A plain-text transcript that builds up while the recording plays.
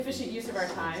Efficient use of our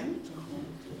time.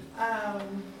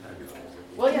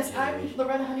 Well, yes, I'm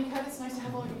Loretta Honeycutt. It's nice to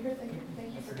have all of you here. Thank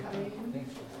you for coming.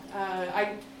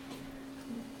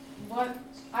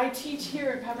 I teach here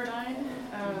at Pepperdine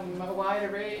a wide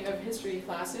array of history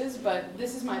classes, but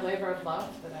this is my labor of love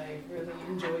that I really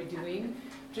enjoy doing,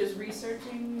 which is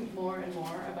researching more and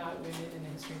more about women in the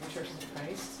history of the Churches of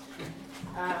Christ.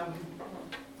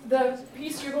 The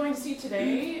piece you're going to see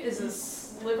today is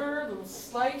a little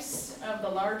slice of the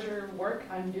larger work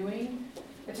I'm doing,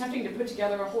 attempting to put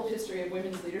together a whole history of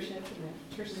women's leadership in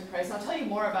the Churches of Christ. And I'll tell you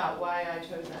more about why I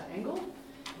chose that angle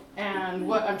and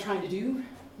what I'm trying to do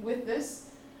with this.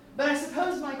 But I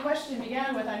suppose my question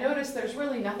began with, I noticed there's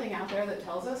really nothing out there that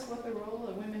tells us what the role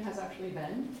of women has actually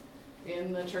been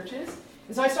in the churches.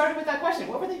 And so I started with that question,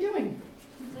 what were they doing?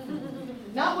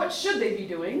 Not what should they be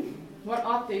doing, what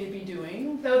ought they to be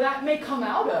doing, though that may come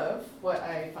out of what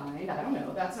I find, I don't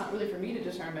know, that's not really for me to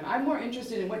determine. I'm more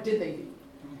interested in what did they do,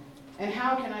 and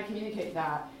how can I communicate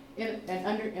that,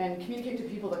 and communicate to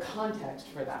people the context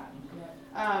for that.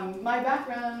 My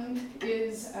background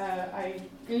is,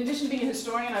 in addition to being a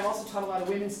historian, I've also taught a lot of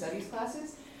women's studies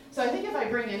classes. So I think if I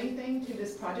bring anything to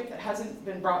this project that hasn't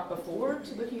been brought before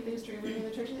to looking at the history of women in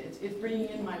the churches, it's bringing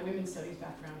in my women's studies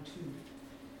background too.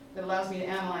 That allows me to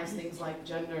analyze things like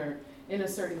gender in a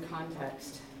certain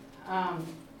context,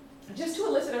 just to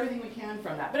elicit everything we can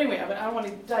from that. But anyway, I don't want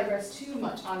to digress too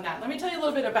much on that. Let me tell you a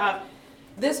little bit about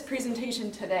this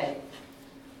presentation today.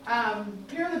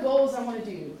 Here are the goals I want to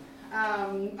do.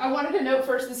 I wanted to note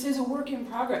first, this is a work in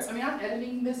progress. I mean, I'm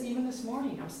editing this even this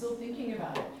morning. I'm still thinking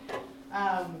about it.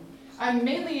 I'm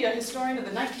mainly a historian of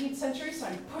the 19th century, so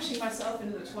I'm pushing myself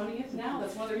into the 20th now.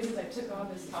 That's one of the reasons I took on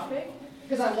this topic,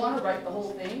 because I want to write the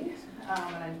whole thing,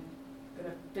 and I'm going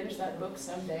to finish that book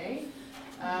someday.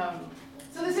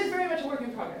 So this is very much a work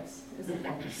in progress.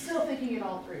 Still thinking it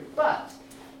all through. But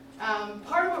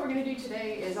part of what we're going to do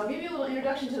today is I'll give you a little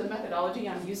introduction to the methodology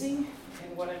I'm using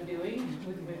and what I'm doing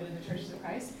with the women in the Churches of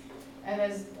Christ, and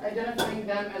as identifying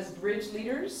them as bridge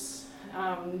leaders.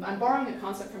 I'm borrowing a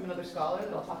concept from another scholar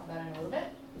that I'll talk about in a little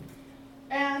bit.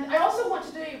 And I also want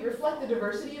today to reflect the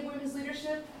diversity of women's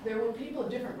leadership. There were people of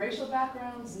different racial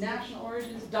backgrounds, national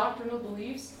origins, doctrinal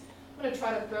beliefs. I'm going to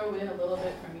try to throw in a little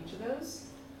bit from each of those.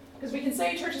 Because we can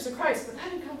say Churches of Christ, but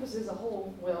that encompasses a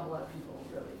whole well of a lot of people,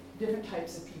 really. Different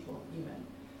types of people, even.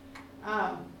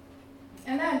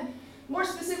 And then, more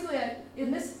specifically,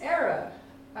 in this era,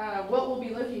 what we'll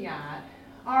be looking at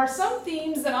are some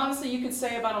themes that honestly you could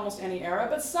say about almost any era,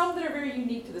 but some that are very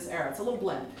unique to this era. It's a little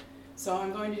blend. So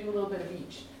I'm going to do a little bit of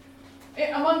each.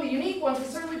 Among the unique ones would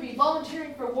certainly be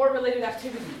volunteering for war-related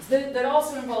activities that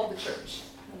also involve the church.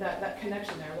 That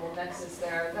connection there, a little nexus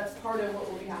there. That's part of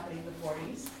what will be happening in the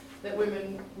 40s, that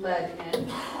women led in.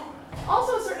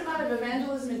 Also a certain amount of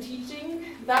evangelism and teaching.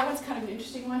 That one's kind of an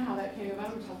interesting one, how that came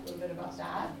about. We'll talk a little bit about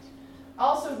that.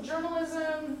 Also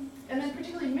journalism, and then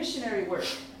particularly missionary work.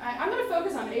 I'm going to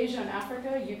focus on Asia and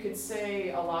Africa. You could say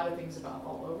a lot of things about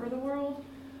all over the world,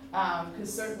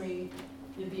 because certainly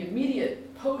in the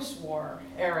immediate post-war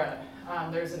era,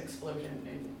 there's an explosion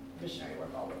in missionary work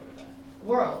all over the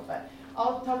world. But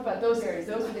I'll talk about those areas.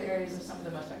 Those are the areas of some of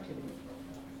the most activity.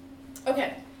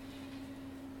 Okay.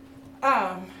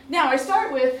 Now I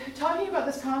start with talking about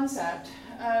this concept,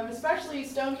 especially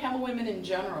Stone Campbell women in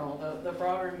general, the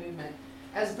broader movement,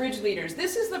 as bridge leaders.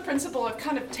 This is the principle I've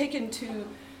kind of taken to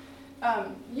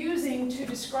using to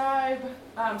describe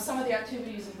some of the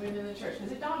activities of women in the church,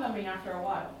 because it dawned on me after a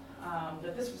while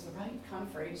that this was the right kind of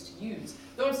phrase to use,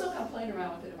 though I'm still kind of playing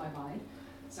around with it in my mind.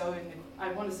 So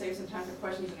I want to save some time for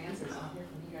questions and answers. I'll hear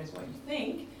from you guys what you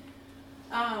think.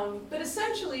 But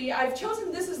essentially, I've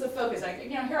chosen this as the focus.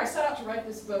 Here I set out to write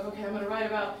this book. Okay, I'm going to write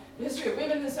about the history of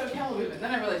women in the Stone Campbell movement.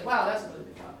 Then I realized, wow, that's a really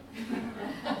big topic.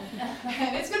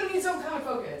 And it's going to need some kind of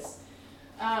focus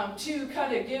to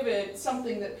kind of give it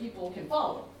something that people can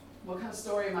follow. What kind of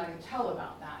story am I going to tell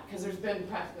about that? Because there's been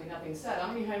practically nothing said. I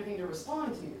don't even have anything to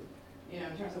respond to, in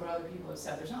terms of what other people have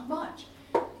said. There's not much.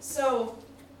 So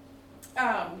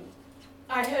I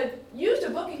had used a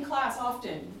book in class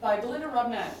often by Belinda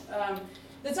Rubnett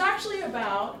that's actually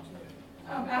about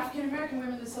African American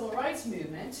women in the civil rights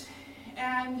movement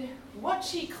and what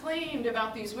she claimed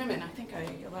about these women. I think I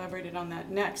elaborated on that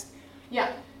next.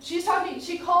 Yeah, she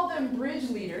called them bridge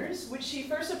leaders, which she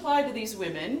first applied to these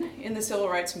women in the civil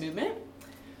rights movement.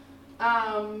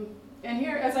 And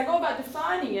here, as I go about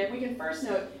defining it, we can first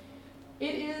note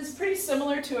it is pretty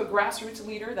similar to a grassroots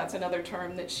leader. That's another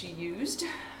term that she used.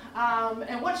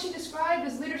 And what she described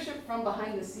as leadership from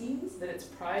behind the scenes, that it's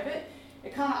private.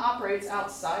 It kind of operates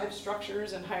outside of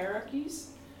structures and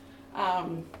hierarchies.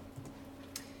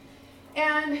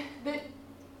 And that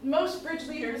most bridge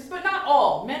leaders, but not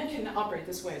all, men can operate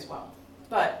this way as well,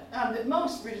 but that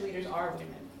most bridge leaders are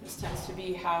women. This tends to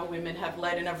be how women have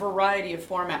led in a variety of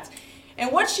formats.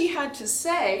 And what she had to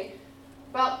say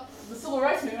about the civil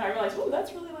rights movement, I realized, oh,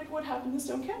 that's really like what happened in the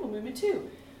Stone Campbell movement too.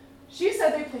 She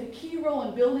said they played a key role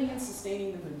in building and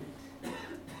sustaining the movement.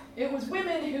 It was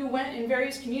women who went in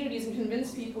various communities and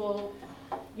convinced people,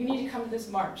 you need to come to this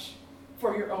march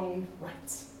for your own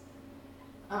rights.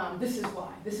 This is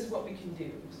why. This is what we can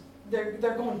do.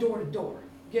 They're going door to door,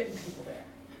 getting people there.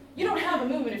 You don't have a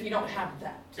movement if you don't have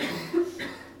that.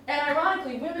 And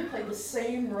ironically, women played the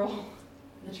same role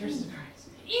in the Churches of Christ,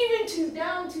 even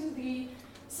down to the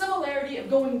similarity of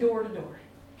going door to door,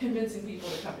 convincing people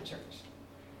to come to church.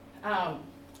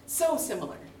 So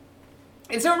similar.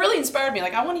 And so it really inspired me.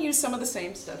 Like, I want to use some of the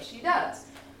same stuff she does.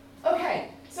 Okay,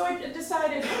 so I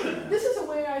decided this is a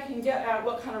way I can get at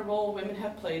what kind of role women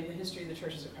have played in the history of the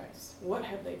Churches of Christ. What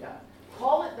have they done?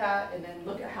 Call it that, and then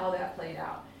look at how that played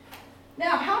out.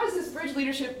 Now, how does this bridge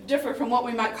leadership differ from what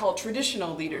we might call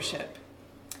traditional leadership?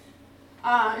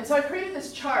 And so I created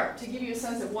this chart to give you a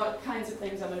sense of what kinds of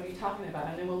things I'm going to be talking about,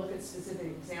 and then we'll look at specific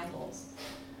examples.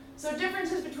 So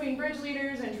differences between bridge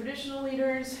leaders and traditional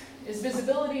leaders is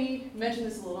visibility. I mentioned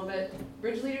this a little bit.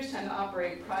 Bridge leaders tend to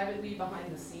operate privately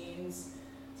behind the scenes.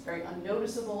 It's very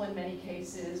unnoticeable in many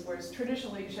cases, whereas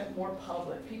traditional leadership more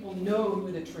public. People know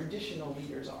who the traditional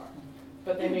leaders are,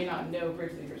 but they may not know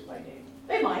bridge leaders by name.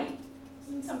 They might.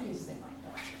 In some cases they might,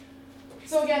 though.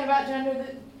 So again, about gender,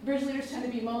 the bridge leaders tend to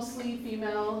be mostly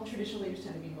female, traditional leaders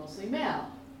tend to be mostly male.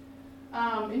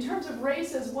 In terms of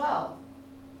race as well,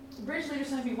 bridge leaders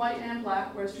tend to be white and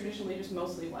black, whereas traditional leaders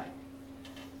mostly white.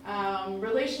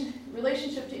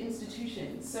 Relationship to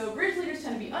institutions. So bridge leaders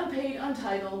tend to be unpaid,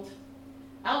 untitled,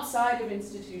 outside of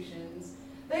institutions.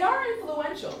 They are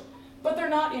influential, but they're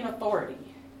not in authority.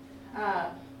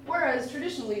 Whereas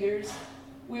traditional leaders,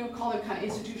 we would call them kind of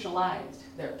institutionalized.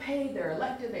 They're paid, they're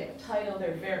elected, they have a title,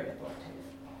 they're very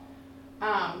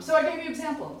authoritative. So I gave you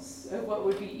examples of what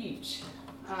would be each.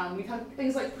 We have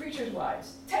things like preacher's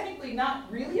wives. Technically not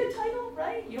really a title,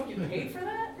 right? You don't get paid for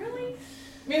that, really?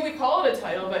 I mean, we call it a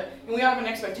title, and we have an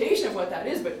expectation of what that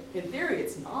is, but in theory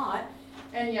it's not.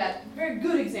 And yet, very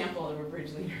good example of a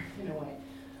bridge leader, in a way.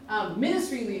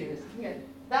 Ministry leaders, again,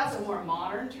 that's a more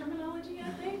modern terminology, I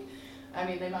think. I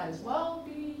mean, they might as well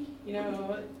be,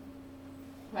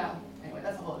 well, anyway,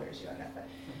 that's a whole other issue, I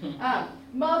guess.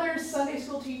 Mothers, Sunday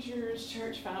school teachers,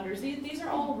 church founders, these are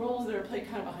all roles that are played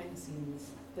kind of behind the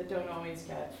scenes, that don't always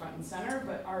get front and center,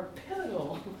 but are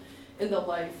pivotal in the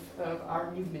life of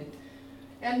our movement.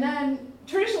 And then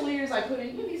traditional leaders I put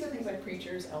in, these are things like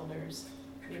preachers, elders,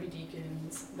 maybe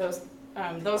deacons,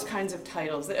 those kinds of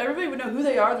titles. That everybody would know who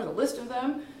they are. There's a list of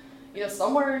them,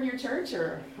 somewhere in your church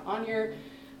or on your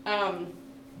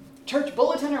church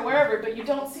bulletin or wherever, but you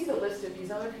don't see the list of these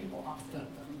other people often.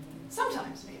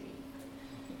 Sometimes, maybe.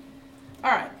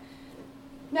 All right.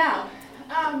 Now,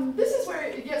 this is where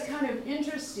it gets kind of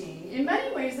interesting. In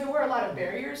many ways, there were a lot of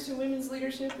barriers to women's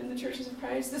leadership in the Churches of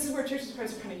Christ. This is where Churches of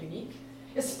Christ are kind of unique,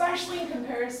 especially in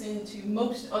comparison to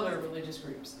most other religious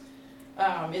groups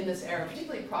in this era,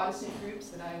 particularly Protestant groups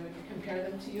that I would compare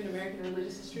them to in American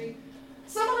religious history.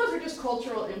 Some of those are just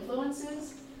cultural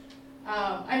influences.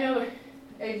 I know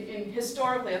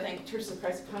historically, I think Churches of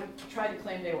Christ kind of tried to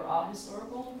claim they were all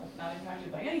historical, like not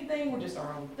impacted by anything, we're just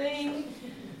our own thing.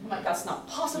 I'm like, that's not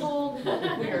possible.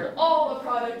 We're all a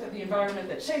product of the environment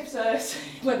that shapes us,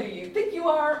 whether you think you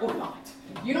are or not.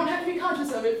 You don't have to be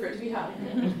conscious of it for it to be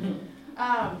happening.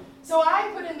 So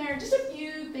I put in there just a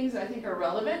few things that I think are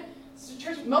relevant. So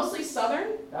church, mostly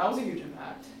Southern, that was a huge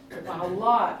impact. Took on a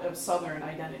lot of Southern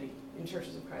identity in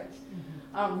Churches of Christ.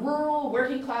 Rural,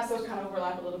 working class, those kind of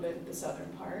overlap a little bit with the Southern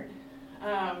part.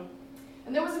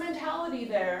 And there was a mentality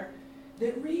there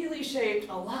that really shaped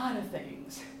a lot of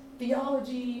things.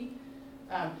 Theology,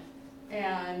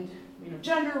 and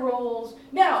gender roles.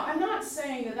 Now, I'm not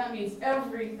saying that means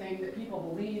everything that people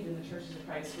believed in the Churches of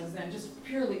Christ was then just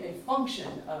purely a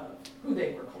function of who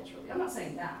they were culturally. I'm not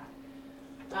saying that.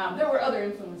 There were other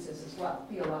influences as well,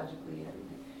 theologically and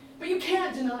everything. But you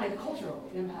can't deny the cultural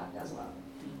impact as well.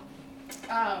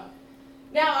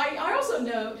 Now, I also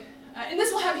note, and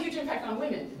this will have a huge impact on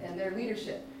women and their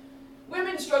leadership.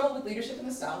 Women struggle with leadership in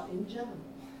the South in general.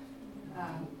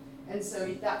 And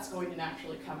so that's going to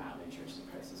naturally come out in Churches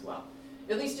of Christ as well,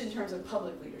 at least in terms of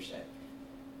public leadership.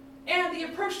 And the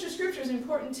approach to Scripture is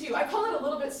important too. I call it a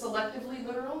little bit selectively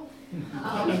literal.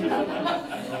 Because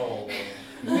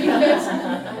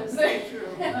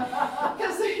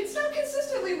it's not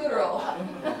consistently literal.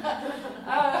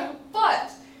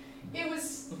 But it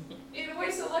was, in a way,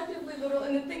 selectively literal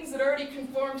in the things that already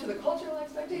conform to the cultural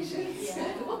expectations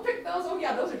qualifications. We'll pick those. Oh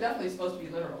yeah, those are definitely supposed to be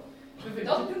literal. If it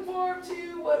doesn't conform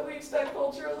to what we expect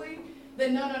culturally,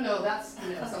 then no, that's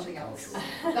something else.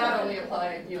 That only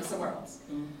applied somewhere else.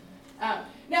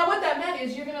 Now what that meant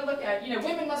is you're going to look at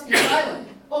women must be silent.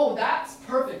 Oh, that's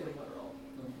perfectly literal.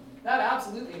 That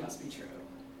absolutely must be true.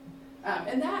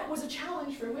 And that was a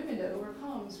challenge for women to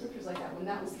overcome scriptures like that when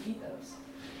that was the ethos.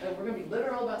 We're going to be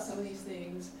literal about some of these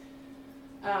things.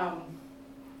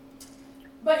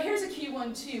 But here's a key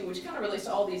one too, which kind of relates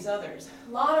to all these others.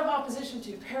 A lot of opposition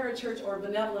to parachurch or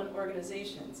benevolent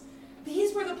organizations.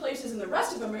 These were the places in the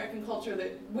rest of American culture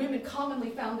that women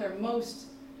commonly found their most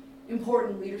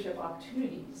important leadership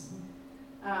opportunities.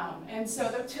 And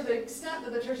so to the extent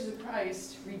that the Churches of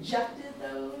Christ rejected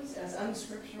those as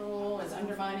unscriptural, as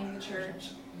undermining the church,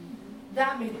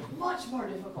 that made it much more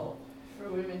difficult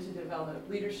for women to develop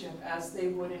leadership as they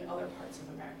would in other parts of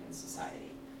American society.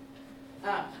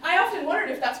 I often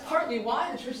wondered if that's partly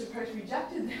why the Churches of Christ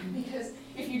rejected them, because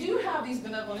if you do have these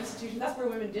benevolent institutions, that's where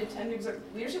women did tend to exert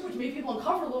leadership, which made people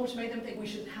uncomfortable, which made them think we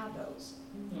shouldn't have those.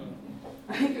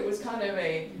 I think it was kind of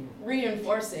a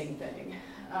reinforcing thing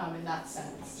in that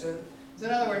sense. So in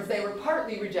other words, they were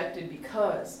partly rejected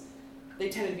because they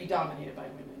tended to be dominated by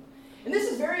women. And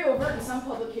this is very overt in some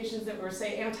publications that were,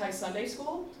 say, anti-Sunday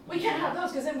school. We can't have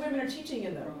those because then women are teaching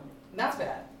in them. And that's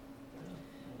bad.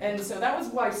 And so that was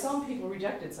why some people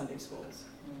rejected Sunday schools.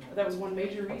 That was one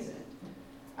major reason.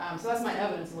 So that's my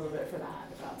evidence a little bit for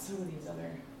that, about some of these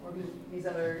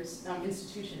other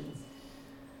institutions.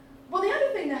 Well, the other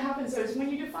thing that happens though is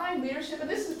when you define leadership, and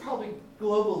this is probably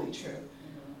globally true,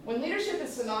 when leadership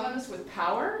is synonymous with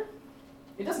power,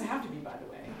 it doesn't have to be, by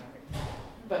the way,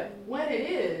 but when it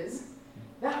is,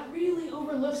 that really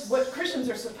overlooks what Christians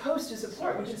are supposed to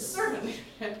support, which is servant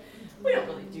leadership. We don't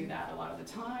really do that a lot of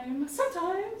the time.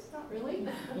 Sometimes, not really.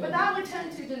 But that would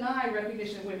tend to deny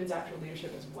recognition of women's actual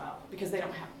leadership as well, because they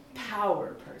don't have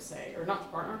power per se, or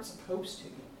aren't supposed to.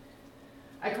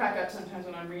 I crack up sometimes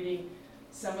when I'm reading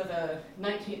some of the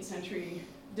 19th century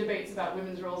debates about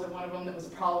women's roles, and one of them that was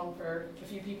a problem for a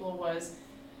few people was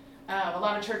a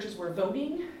lot of churches were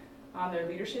voting on their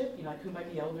leadership, like who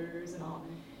might be elders and all.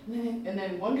 And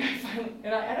then one guy finally,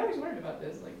 and I'd always wondered about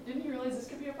this, like, didn't you realize this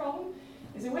could be a problem?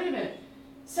 He said, wait a minute,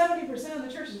 70% of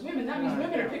the church is women, that means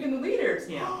women are picking the leaders.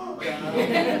 Yeah.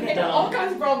 All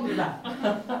kinds of problems with that.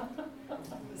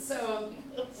 So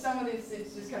some of these,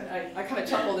 it's just kind of, I kind of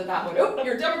chuckled at that one. Oh,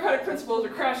 your democratic principles are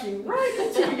crashing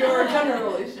right into your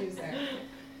general issues there.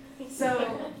 So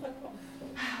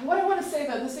what I want to say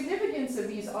though, the significance of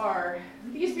these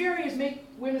barriers make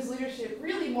women's leadership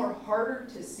really more harder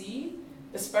to see,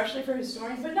 especially for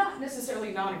historians, but not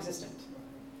necessarily non-existent.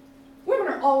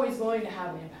 Women are always going to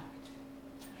have an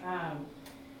impact.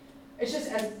 It's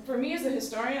just, for me as a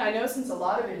historian, I know since a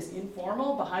lot of it is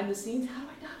informal, behind the scenes, how do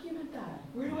I document that?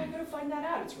 Where do I go to find that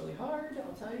out? It's really hard,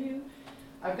 I'll tell you.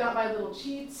 I've got my little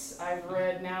cheats. I've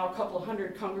read now a couple of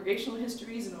hundred congregational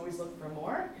histories and always look for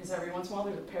more, because every once in a while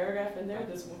there's a paragraph in there,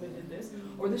 this woman did this,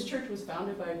 or this church was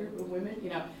founded by a group of women,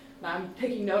 and I'm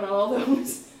taking note on all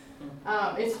those.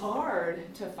 It's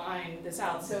hard to find this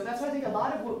out. So that's why I think a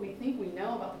lot of what we think we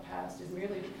know about the past is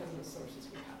merely because of the sources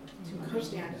we have to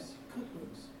understand it.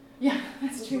 Cookbooks. Yeah,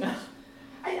 that's true.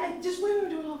 I just women are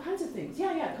doing all kinds of things.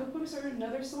 Yeah, cookbooks are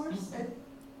another source.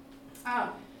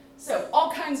 So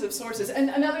all kinds of sources.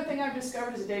 And another thing I've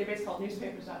discovered is a database called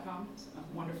newspapers.com. It's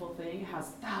a wonderful thing. It has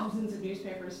thousands of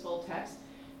newspapers full text.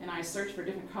 And I search for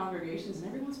different congregations, and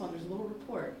every once in a while there's a little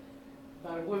report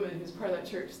about a woman who's part of that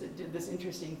church that did this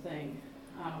interesting thing.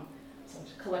 So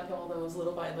I collect all those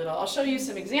little by little. I'll show you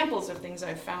some examples of things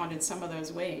I've found in some of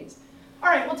those ways. All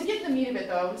right, well, to get to the meat of it,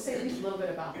 though, I want to say at least a little bit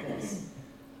about this.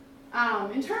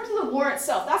 In terms of the war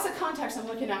itself, that's the context I'm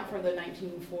looking at for the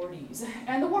 1940s.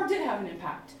 And the war did have an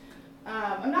impact.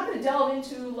 I'm not going to delve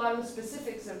into a lot of the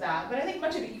specifics of that, but I think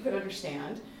much of it you could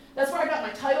understand. That's where I got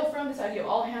my title from, this idea of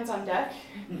all hands on deck.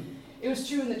 It was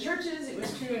true in the churches, it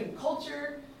was true in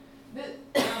culture. The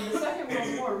Second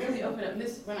World War really opened up, and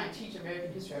this, when I teach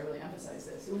American history, I really emphasize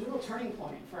this. It was a real turning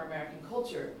point for American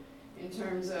culture in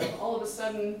terms of all of a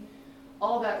sudden,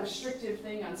 all that restrictive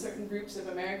thing on certain groups of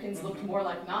Americans looked more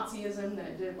like Nazism than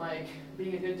it did like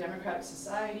being a good democratic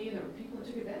society. And there were people that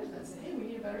took advantage of that and said, hey, we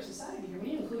need a better society here. We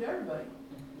need to include everybody.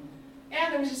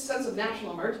 And there was just a sense of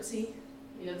national emergency,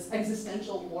 this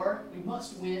existential war. We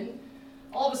must win.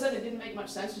 All of a sudden, it didn't make much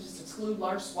sense to just exclude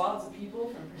large swaths of people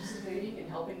from participating in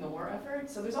helping the war effort.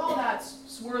 So there's all that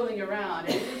swirling around,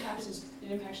 and it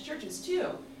impacts churches too.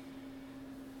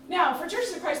 Now, for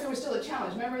Churches of Christ, there was still a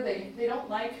challenge. Remember, they don't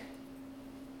like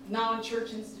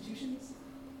non-church institutions.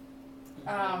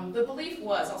 The belief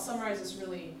was, I'll summarize this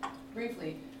really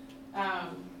briefly,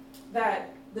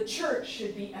 that the church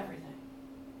should be everything.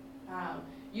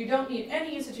 You don't need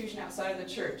any institution outside of the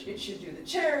church. It should do the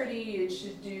charity, it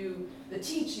should do the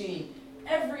teaching,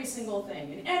 every single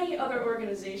thing in any other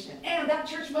organization. And that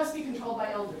church must be controlled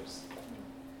by elders.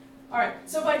 All right,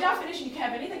 so by definition, you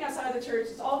can't have anything outside of the church.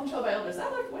 It's all controlled by elders.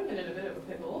 That left women in a bit of a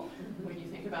pickle when you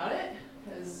think about it,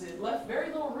 because it left very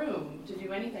little room to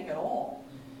do anything at all.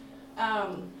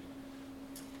 Other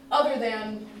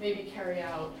than maybe carry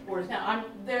out orders. Now,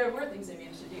 there were things they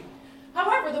managed to do.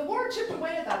 However, the war chipped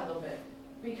away at that a little bit,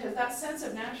 because that sense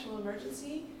of national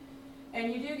emergency,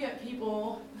 and you do get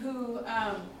people who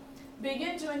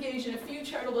begin to engage in a few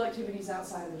charitable activities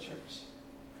outside of the church,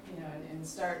 and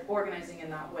start organizing in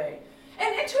that way.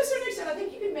 And to a certain extent, I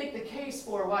think you can make the case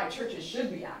for why churches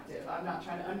should be active. I'm not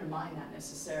trying to undermine that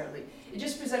necessarily. It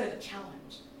just presented a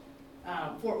challenge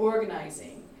for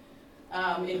organizing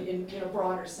in a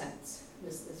broader sense,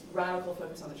 this radical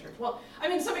focus on the church. Well,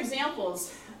 some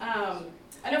examples. I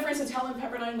know, for instance, Helen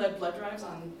Pepperdine led blood drives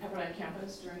on Pepperdine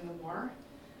campus during the war,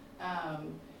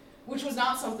 which was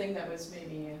not something that was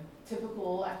maybe a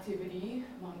typical activity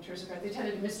among Church of Christ. They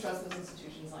tended to mistrust those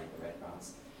institutions like the Red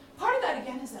Cross. Part of that,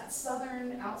 again, is that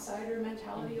southern outsider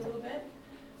mentality a little bit.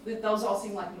 Those all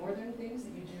seem like northern things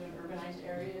that you do in urbanized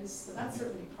areas, so that's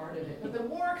certainly part of it. But the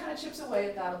war kind of chips away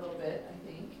at that a little bit, I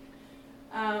think.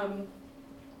 And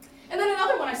then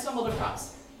another one I stumbled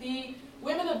across. The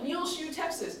Women of Muleshoe,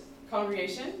 Texas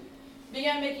congregation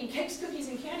began making cakes, cookies,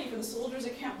 and candy for the soldiers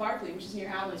at Camp Barclay, which is near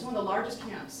Abilene. It's one of the largest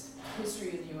camps in the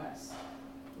history of the U.S.,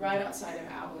 right outside of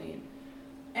Abilene.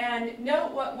 And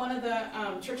note what one of the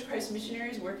Church of Christ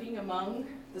missionaries working among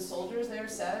the soldiers there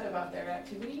said about their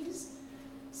activities.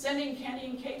 Sending candy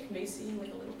and cake may seem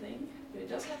like a little thing, but it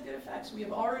does have good effects. We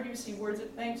have already received words of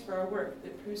thanks for our work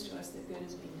that proves to us that good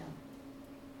is being done.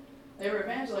 They were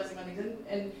evangelizing on these,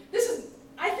 and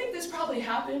I think this probably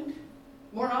happened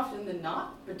more often than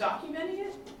not, but documenting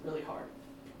it, really hard.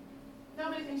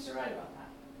 Nobody thinks to write about that.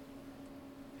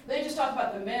 They just talk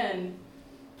about the men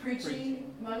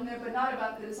preaching among them, but not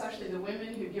about that it's actually the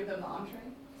women who give them the entree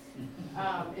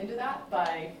into that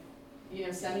by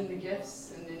sending the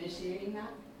gifts and initiating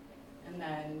that, and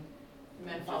then the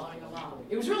men following along.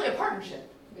 It was really a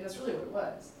partnership. That's really what it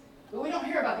was. But we don't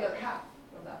hear about the other half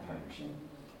of that partnership.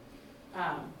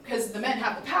 Because the men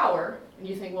have the power, and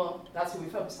you think, well, that's who we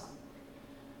focus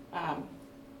on.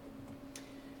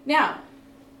 Now,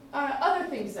 other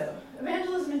things though,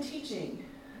 evangelism and teaching.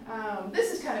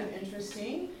 This is kind of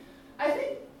interesting. I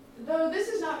think, though this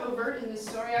is not overt in this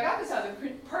story, I got this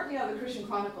partly out of the Christian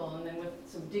Chronicle, and then with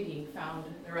some digging found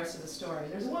the rest of the story.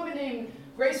 There's a woman named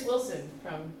Grace Wilson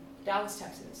from Dallas,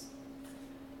 Texas.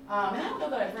 And I don't know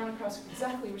that I've run across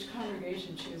exactly which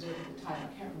congregation she was with at the time. I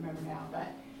can't remember now,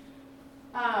 but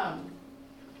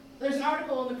there's an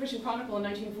article in the Christian Chronicle in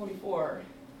 1944,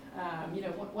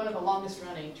 one of the longest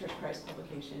running Church of Christ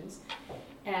publications.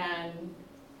 And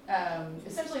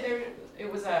essentially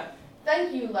it was a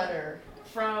thank you letter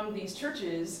from these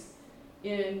churches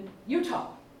in Utah,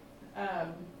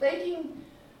 thanking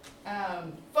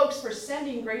folks for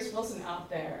sending Grace Wilson out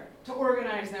there to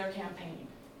organize their campaign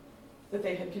that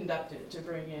they had conducted to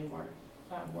bring in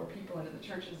more people into the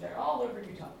churches there all over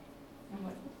Utah.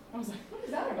 I was like, what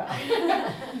is that about? I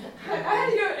had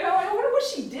to go, I wonder what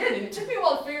she did, and it took me a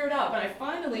while to figure it out, but I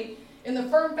finally, in the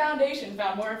Firm Foundation,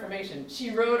 found more information.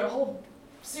 She wrote a whole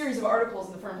series of articles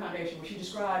in the Firm Foundation where she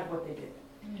described what they did.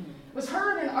 It was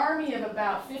her and an army of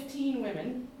about 15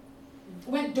 women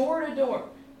went door to door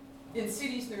in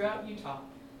cities throughout Utah,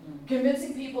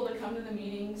 convincing people to come to the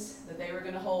meetings that they were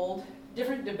going to hold,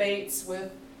 different debates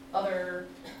with other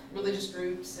religious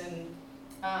groups, and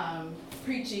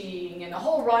preaching, and a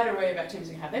whole wide array of activities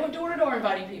they had. They went door to door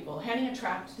inviting people, handing a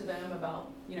tract to them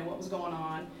about what was going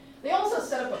on. They also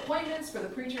set up appointments for the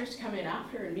preachers to come in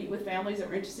after and meet with families that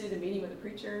were interested in meeting with the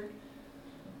preacher.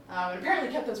 And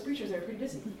apparently kept those preachers there pretty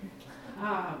busy.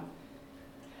 And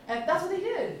that's what they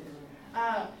did.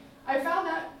 I found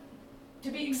that to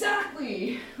be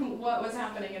exactly what was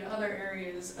happening in other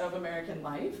areas of American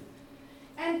life.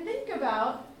 And think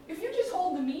about, if you just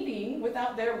hold the meeting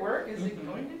without their work, is it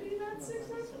going to be that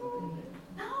successful?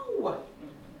 No.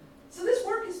 So this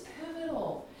work is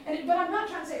pivotal. But I'm not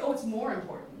trying to say, it's more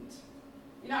important.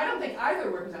 I don't think either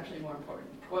work is actually more important,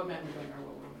 what men were doing or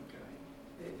what women were doing.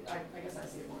 I guess I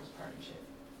see it more as a partnership.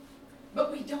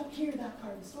 But we don't hear that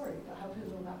part of the story about how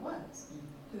pivotal that was.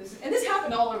 And this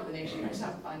happened all over the nation. I just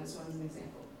have to find this one as an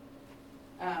example.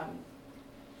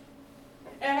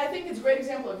 And I think it's a great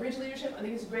example of bridge leadership. I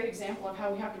think it's a great example of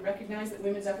how we have to recognize that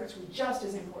women's efforts were just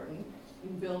as important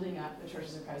in building up the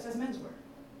churches of Christ as men's were,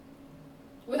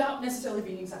 without necessarily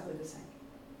being exactly the same.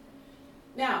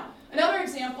 Now,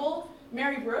 example,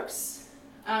 Mary Brooks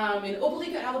in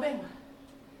Opelika, Alabama,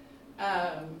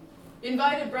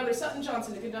 invited Brother Sutton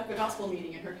Johnson to conduct a gospel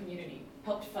meeting in her community,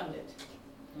 helped fund it.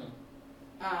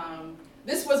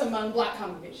 This was among black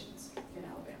congregations in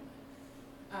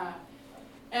Alabama.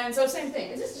 And so same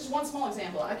thing. This is just one small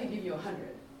example. I could give you 100.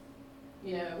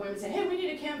 Women say, hey, we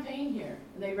need a campaign here.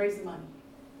 And they raise the money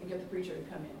and get the preacher to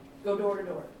come in. Go door to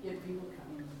door, get people to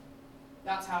come in.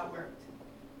 That's how it worked.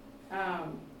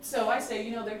 So I say,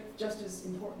 they're just as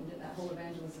important in that whole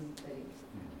evangelism thing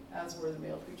as were the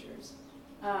male preachers.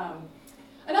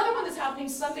 Another one that's happening,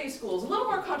 Sunday schools. A little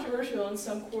more controversial in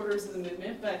some quarters of the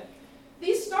movement, but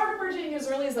these started emerging as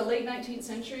early as the late 19th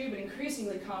century, but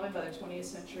increasingly common by the 20th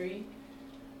century.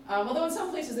 Although in some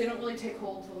places they don't really take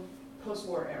hold until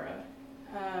post-war era.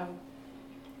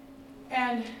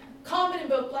 And common in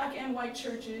both black and white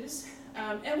churches.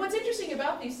 And what's interesting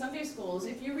about these Sunday schools,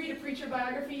 if you read a preacher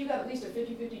biography, you got at least a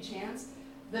 50-50 chance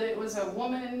that it was a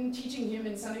woman teaching him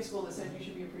in Sunday school that said you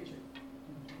should be a preacher.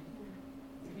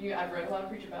 I've read a lot of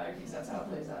preacher biographies, that's how it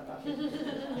plays out about people.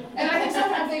 And I think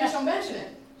sometimes they just don't mention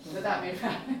it, that may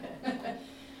happen.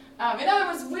 In other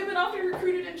words, women often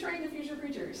recruited and trained the future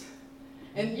preachers.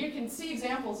 And you can see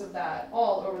examples of that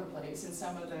all over the place in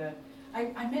some of the,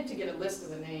 I meant to get a list of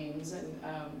the names,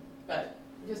 but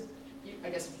just, I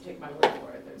guess if you take my word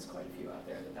for it, there's quite a few out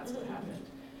there that's what happened.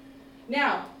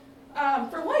 Now,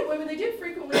 for white women, they did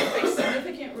frequently face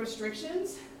significant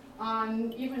restrictions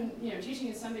on even, teaching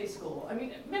in Sunday school. I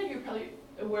mean, many of you are probably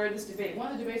aware of this debate.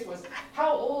 One of the debates was,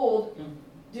 how old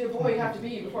did a boy have to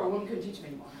be before a woman couldn't teach him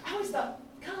anymore? I always thought,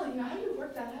 golly, how do you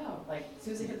work that out? Like, as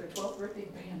soon as they hit their 12th birthday,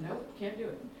 bam, nope, can't do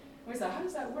it. I always thought, how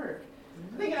does that work?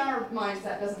 I think in our minds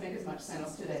that doesn't make as much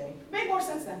sense today. Made more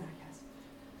sense then, I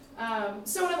guess.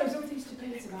 So in other words, there were these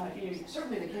debates about,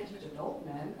 certainly they can't teach adult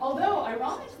men. Although,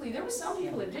 ironically, there were some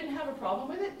people that didn't have a problem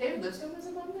with it. David Lipscomb was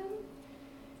among them.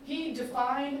 He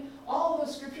defined all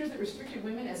those scriptures that restricted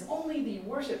women as only the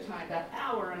worship time, that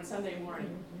hour on Sunday morning.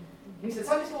 He said,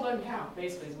 Sunday school doesn't count,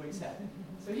 basically is what he said.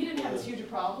 So he didn't have this huge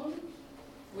problem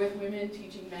with women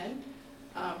teaching men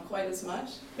quite as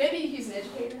much. Maybe he's an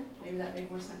educator. Maybe that made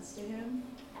more sense to him.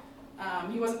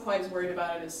 He wasn't quite as worried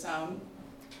about it as some.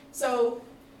 So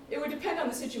it would depend on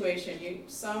the situation.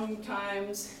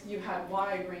 Sometimes you had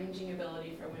wide-ranging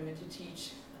ability for women to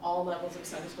teach all levels of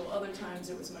Sunday school. Other times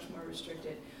it was much more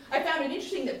restricted. I found it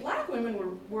interesting that black women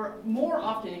were more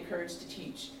often encouraged to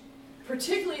teach,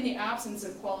 particularly in the absence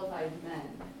of qualified men.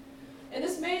 And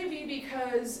this may be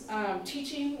because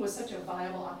teaching was such a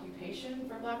viable occupation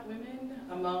for black women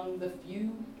among the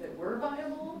few that were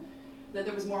viable, that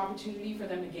there was more opportunity for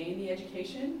them to gain the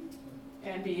education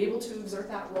and be able to exert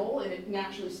that role, and it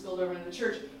naturally spilled over into the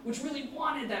church, which really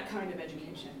wanted that kind of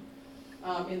education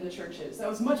in the churches. That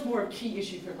was much more a key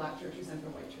issue for black churches than for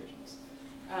white churches.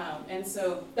 And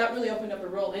so that really opened up a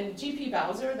role. And G.P.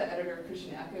 Bowser, the editor of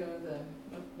Christian Echo,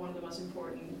 one of the most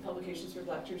important publications for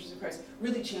black churches of Christ,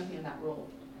 really championed that role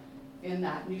in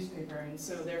that newspaper, and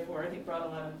so therefore I think brought a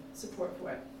lot of support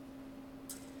for it.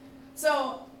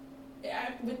 So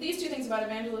with these two things about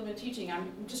evangelism and teaching,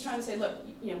 I'm just trying to say, look,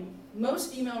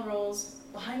 most female roles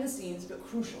behind the scenes, but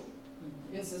crucial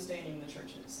in sustaining the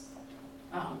churches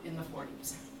in the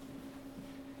 40s.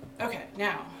 Okay,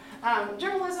 now,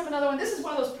 journalism, another one. This is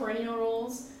one of those perennial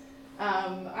roles.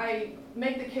 I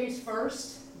make the case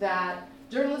first that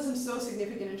journalism is so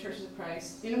significant in Churches of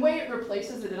Christ. In a way, it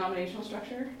replaces the denominational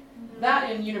structure. That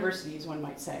in universities, one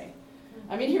might say.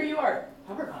 I mean, here you are,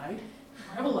 Pepperdine,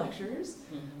 Bible lectures,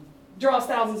 draws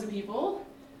thousands of people.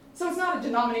 So it's not a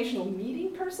denominational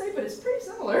meeting per se, but it's pretty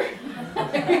similar.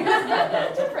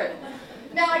 It's different.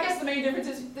 Now, I guess the main difference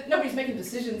is that nobody's making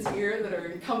decisions here that are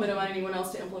incumbent on anyone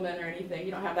else to implement or anything.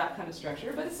 You don't have that kind of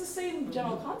structure, but it's the same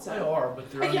general concept. They are,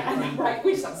 but they're yeah, right.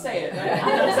 We just don't say it. Right?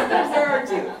 I know sometimes there are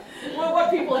too. Well,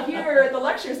 what people hear at the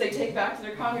lectures they take back to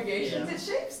their congregations, it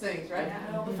shapes things, right?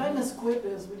 Well, the famous quip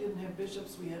is, we didn't have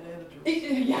bishops, we had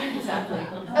editors. Yeah, exactly.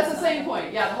 That's the same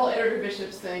point. Yeah, the whole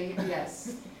editor-bishops thing,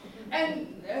 yes.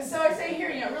 And so I say here,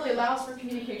 it really allows for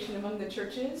communication among the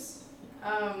churches.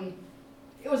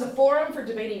 It was a forum for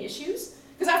debating issues,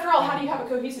 because after all, how do you have a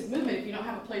cohesive movement if you don't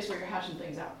have a place where you're hashing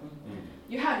things out?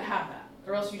 You had to have that,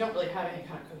 or else you don't really have any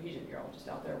kind of cohesion. You're all just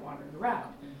out there wandering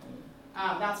around.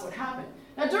 That's what happened.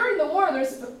 Now, during the war,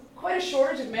 there's quite a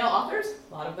shortage of male authors.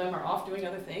 A lot of them are off doing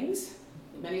other things,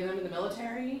 many of them in the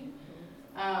military.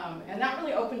 And that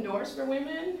really opened doors for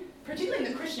women, particularly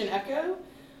in the Christian Echo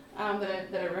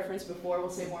that I referenced before. We'll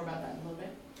say more about that in a little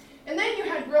bit. And then you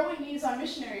had growing needs on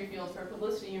missionary fields for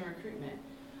publicity and recruitment.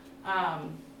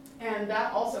 And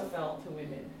that also fell to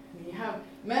women. I mean, you have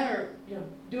men are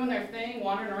doing their thing,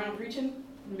 wandering around preaching,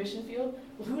 in the mission field.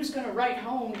 Well, who's going to write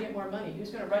home to get more money?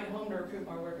 Who's going to write home to recruit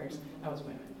more workers? That was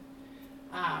women.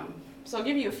 So I'll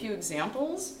give you a few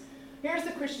examples. Here's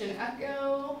the Christian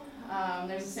Echo.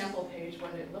 There's a sample page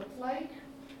what it looked like.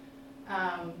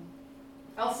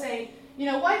 I'll say,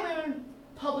 white women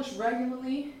publish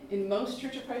regularly in most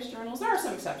Church of Christ journals. There are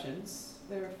some exceptions.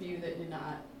 There are a few that did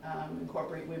not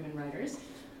incorporate women writers.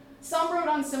 Some wrote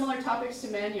on similar topics to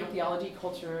men, theology,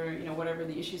 culture, whatever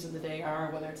the issues of the day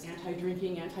are, whether it's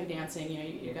anti-drinking, anti-dancing,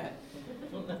 you got,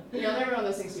 they wrote on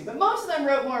those things too. But most of them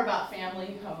wrote more about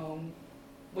family, home,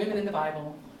 women in the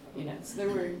Bible, so there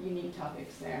were unique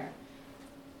topics there.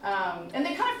 And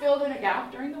they kind of filled in a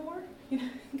gap during the war.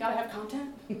 Got to have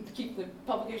content to keep the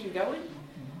publication going.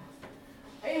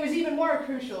 It was even more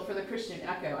crucial for the Christian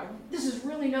Echo. This is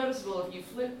really noticeable if you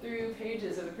flip through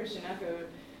pages of the Christian Echo.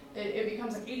 It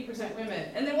becomes like 80% women.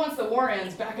 And then once the war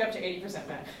ends, back up to 80%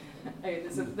 men.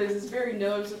 There's this very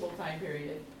noticeable time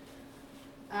period.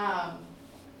 And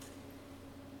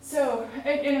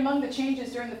among the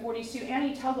changes during the 40s too,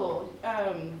 Annie Tuggle,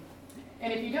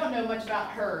 and if you don't know much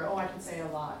about her, I can say a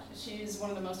lot. She's one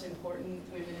of the most important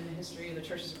women in the history of the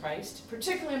Churches of Christ,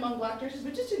 particularly among black churches,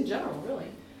 but just in general, really.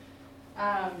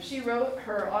 She wrote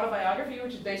her autobiography,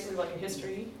 which is basically like a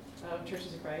history of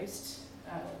Churches of Christ,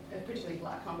 particularly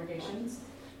black congregations.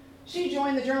 She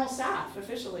joined the journal staff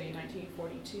officially in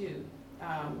 1942.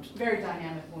 Very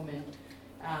dynamic woman.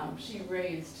 She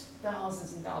raised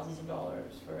thousands and thousands of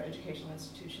dollars for educational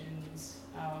institutions,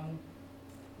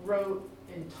 wrote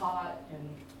and taught, and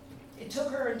it took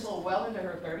her until well into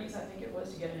her 30s, I think it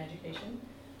was, to get an education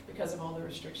because of all the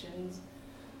restrictions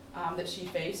that she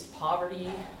faced. Poverty,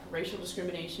 racial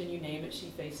discrimination, you name it, she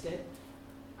faced it.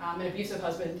 An abusive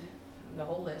husband, the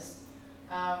whole list.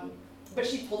 But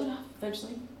she pulled it off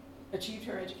eventually, achieved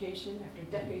her education after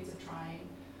decades of trying,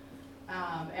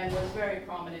 and was very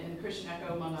prominent in the Christian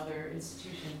Echo among other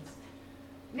institutions.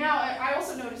 Now, I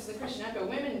also noticed in the Christian Echo,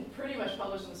 women pretty much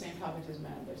publish on the same topics as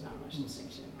men. There's not much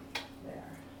distinction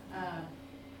there.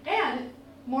 And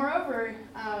moreover,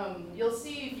 you'll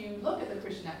see if you look at the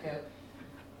Christian Echo,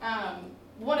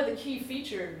 one of the key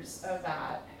features of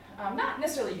that, not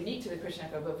necessarily unique to the Christian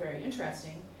Echo, but very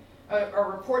interesting,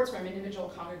 are reports from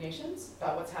individual congregations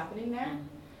about what's happening there.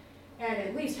 And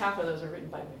at least half of those are written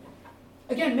by women.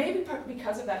 Again, maybe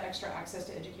because of that extra access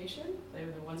to education. They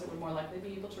were the ones that were more likely to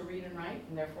be able to read and write,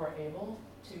 and therefore able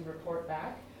to report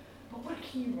back. But what a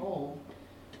key role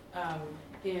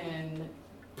in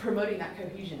promoting that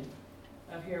cohesion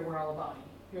of here we're all a body.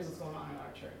 Here's what's going on in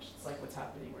our church. It's like what's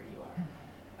happening where you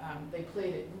are. They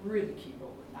played a really key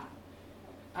role in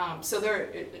that. So they're,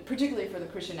 particularly for the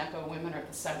Christian Echo, women are at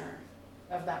the center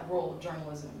of that role of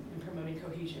journalism in promoting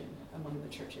cohesion among the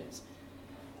churches.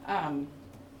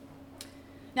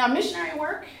 Now, missionary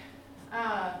work,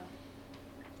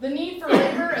 the need for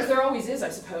labor, as there always is, I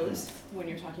suppose, when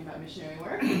you're talking about missionary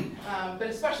work, but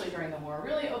especially during the war,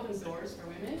 really opens doors for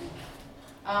women.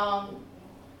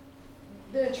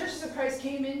 The Churches of Christ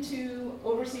came into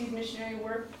overseas missionary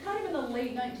work kind of in the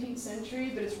late 19th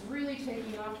century, but it's really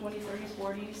taking off 20s,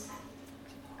 30s,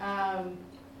 40s.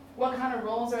 What kind of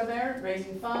roles are there?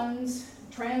 Raising funds,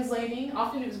 translating.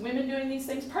 Often it was women doing these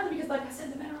things, partly because, like I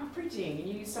said, the men are off preaching, and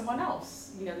you need someone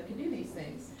else, that could do these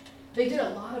things. They did a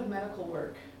lot of medical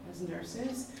work as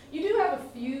nurses. You do have a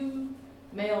few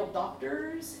male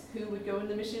doctors who would go in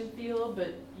the mission field,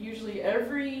 but usually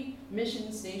every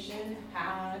mission station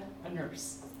had a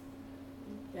nurse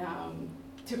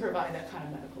to provide that kind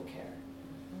of medical care.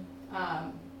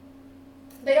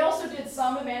 They also did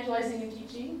some evangelizing and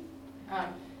teaching.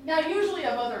 Now, usually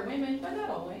of other women, but not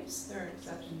always. There are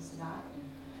exceptions to that.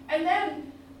 And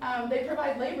then they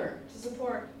provide labor to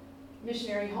support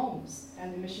missionary homes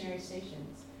and the missionary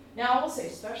stations. Now, I will say,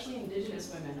 especially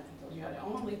indigenous women, I told you I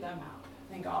don't want to leave them out.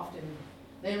 I think often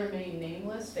they remain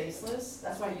nameless, faceless.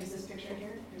 That's why I use this picture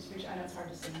here. Here's a picture. I know it's hard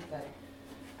to see, but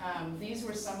these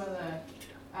were some of the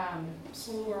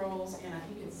school girls in, I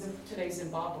think it's today's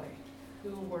Zimbabwe,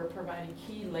 who were providing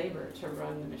key labor to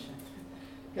run the mission.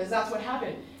 Because that's what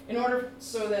happened. In order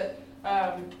so that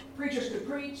preachers could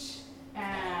preach,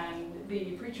 and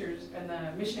the preachers and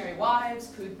the missionary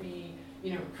wives could be,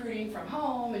 recruiting from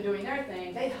home and doing their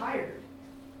thing, they hired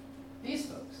these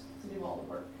folks to do all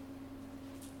the work.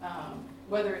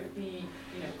 Whether it be,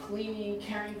 cleaning,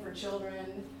 caring for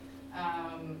children,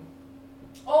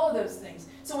 all of those things.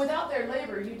 So without their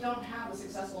labor, you don't have a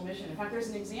successful mission. In fact, there's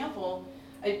an example.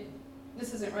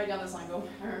 This isn't right down this line, but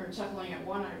I remember chuckling at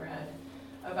one I read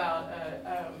about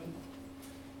a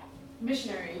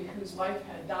missionary whose wife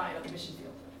had died on the mission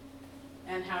field,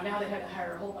 and how now they had to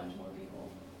hire a whole bunch more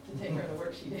people to take care of the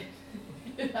work she did.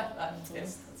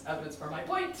 It's It's evidence for my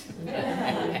point.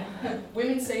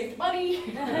 Women saved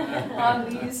money on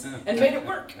these and made it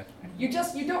work. You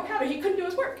don't have it. He couldn't do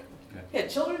his work. He had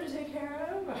children to take care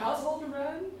of, a household to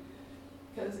run.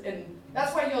 And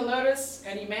that's why you'll notice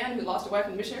any man who lost a wife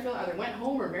in the missionary field either went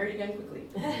home or married again quickly.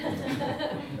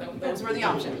 Those were the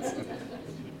options.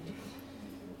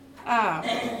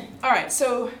 All right,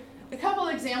 so a couple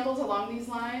examples along these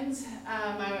lines.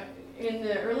 In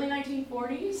the early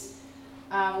 1940s,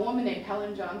 a woman named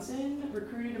Helen Johnson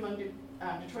recruited among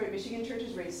Detroit, Michigan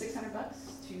churches, raised $600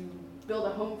 to build a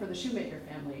home for the Shoemaker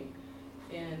family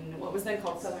in what was then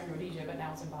called Southern Rhodesia, but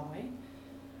now Zimbabwe.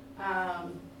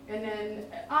 And then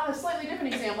on a slightly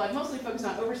different example, I've mostly focused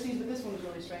on overseas, but this one was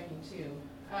really striking too.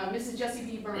 Mrs. Jessie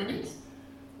B. Burns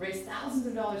raised thousands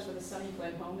of dollars for the Sunny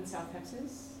Glen home in South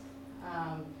Texas.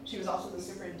 She was also the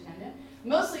superintendent.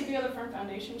 Mostly via the Firm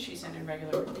Foundation, she sent in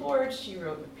regular reports, she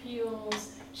wrote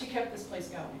appeals, she kept this place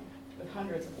going with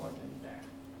hundreds of orphans there.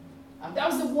 That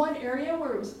was the one area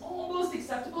where it was almost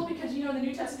acceptable because, you know, the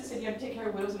New Testament said you had to take care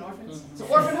of widows and orphans. Mm-hmm. So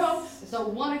orphan home is the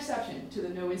one exception to the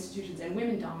no institutions, and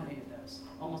women dominated those,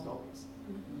 almost always.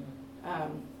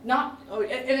 Mm-hmm.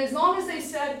 And as long as they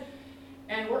said,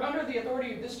 and we're under the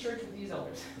authority of this church with these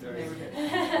elders, they were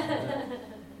good.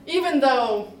 Even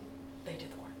though they did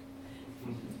the work.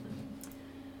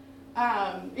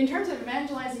 In terms of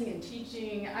evangelizing and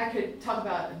teaching, I could talk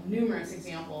about numerous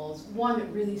examples. One that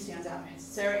really stands out is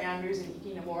Sarah Andrews and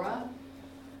Iki Namora.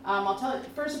 I'll tell you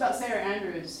first about Sarah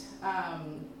Andrews.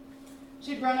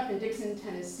 She'd grown up in Dixon,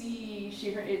 Tennessee.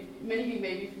 Many of you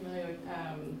may be familiar with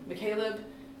McCaleb,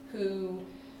 who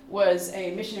was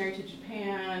a missionary to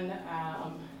Japan,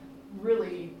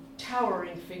 really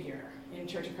towering figure in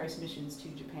Church of Christ missions to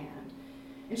Japan.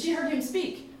 And she heard him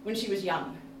speak when she was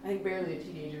young, I think barely a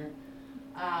teenager,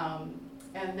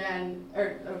 and then,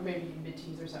 or maybe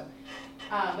mid-teens or so.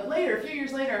 But later, a few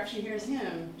years later, after she hears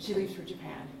him, she leaves for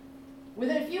Japan.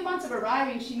 Within a few months of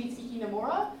arriving, she meets Iki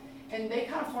Namora, and they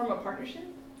kind of form a partnership.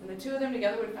 And the two of them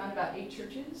together would found about 8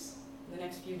 churches in the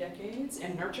next few decades,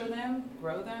 and nurture them,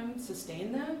 grow them,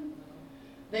 sustain them.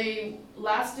 They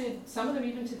lasted, some of them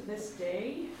even to this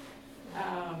day.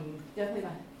 Definitely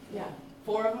not,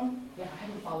 4 of them. Yeah, I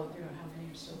haven't followed through on how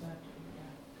many are still left.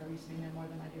 Grace may know more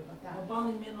than I do about that. Well,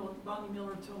 Bonnie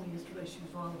Miller told me yesterday she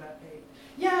was wrong about 8.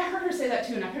 Yeah, I heard her say that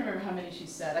too, and I can't remember how many she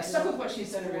said. I stuck with what she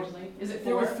said originally. Is it 4?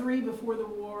 There were 3 before the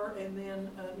war, and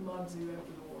then Imanzu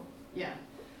after the war. Yeah.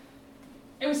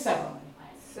 It was several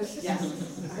anyways. Yeah, I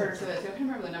heard her say that too. I can't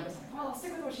remember the numbers. Well, I'll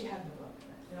stick with what she had in the book.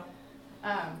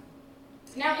 Yeah.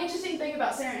 Now, interesting thing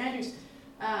about Sarah Andrews,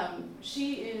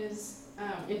 she is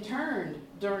interned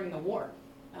during the war.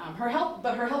 Her health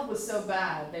was so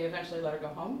bad, they eventually let her go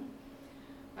home,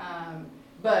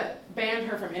 but banned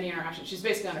her from any interaction. She's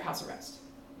basically under house arrest.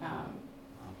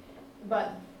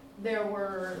 But there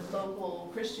were local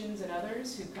Christians and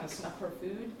others who kind of snuck her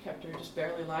food, kept her just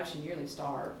barely alive. She nearly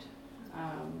starved.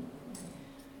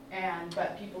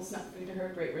 But people snuck food to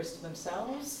her, great risk to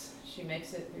themselves. She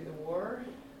makes it through the war,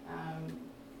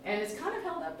 and is kind of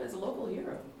held up as a local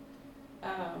hero.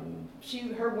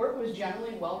 Her work was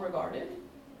generally well regarded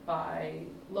by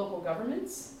local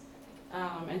governments,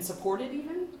 and supported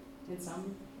even in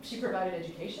some. She provided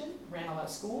education, ran a lot of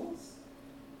schools.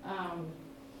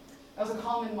 That was a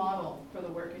common model for the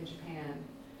work in Japan.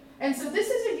 And so this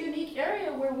is a unique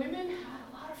area where women had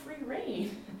a lot of free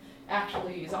reign,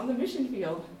 actually, is on the mission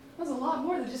field. There was a lot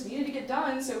more that just needed to get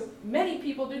done, so many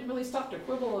people didn't really stop to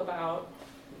quibble about,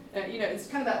 it's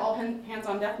kind of that all hands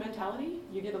on deck mentality.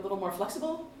 You get a little more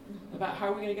flexible about how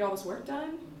are we going to get all this work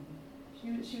done.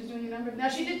 She was doing a number of, now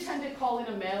she did tend to call in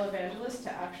a male evangelist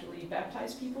to actually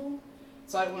baptize people,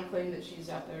 so I don't want to claim that she's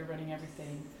out there running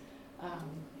everything.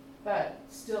 But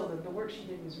still, the work she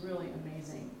did was really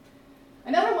amazing.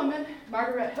 Another woman,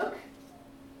 Margaret Hook,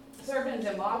 served in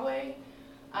Zimbabwe.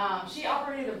 She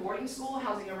operated a boarding school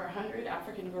housing over 100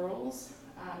 African girls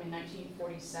in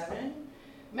 1947,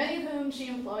 many of whom she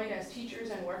employed as teachers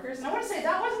and workers. And I want to say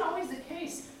that wasn't always the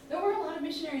case. There were a lot of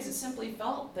missionaries that simply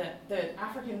felt that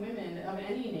African women of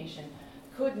any nation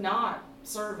could not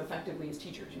serve effectively as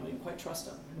teachers. You didn't quite trust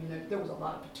them. I mean, there was a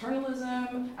lot of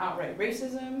paternalism, outright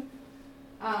racism.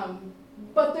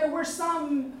 But there were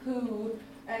some who,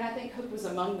 and I think Hook was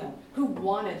among them, who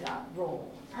wanted that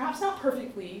role. Perhaps not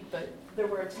perfectly, but there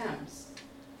were attempts.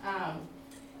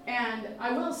 And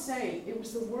I will say, it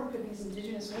was the work of these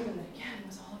indigenous women that, again,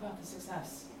 was all about the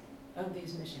success of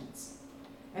these missions.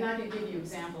 And I could give you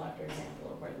example after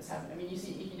example of where this happened. I mean, you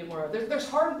see Iki Namora. There's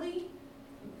hardly,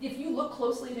 if you look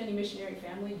closely at any missionary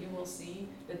family, you will see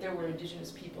that there were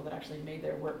indigenous people that actually made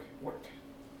their work work.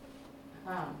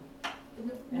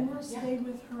 Nora Yeah. stayed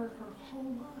with her whole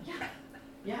life.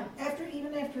 Yeah.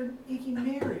 Even after Iki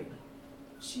married,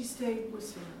 she stayed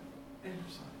with her and her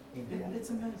son. And it's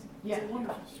amazing. Yeah. It's a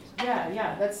wonderful story.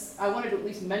 Yeah, I wanted to at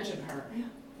least mention her.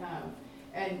 Yeah.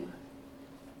 And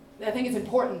I think it's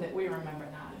important that we remember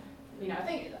that. You know, I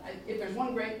think if there's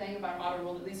one great thing about modern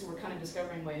world, at least we're kind of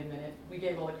discovering, wait a minute, we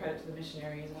gave all the credit to the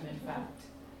missionaries, when in fact,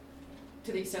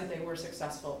 to the extent they were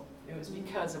successful, it was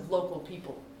because of local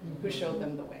people who showed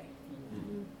them the way.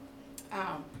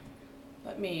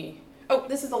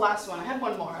 This is the last one. I had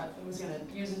one more I was going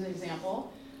to use as an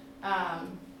example.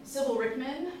 Sybil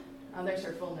Rickman, there's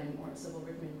her full name, Sybil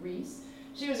Rickman Reese.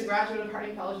 She was a graduate of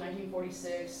Harding College in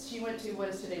 1946. She went to what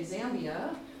is today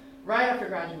Zambia right after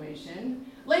graduation.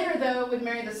 Later, though, would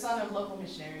marry the son of local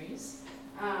missionaries.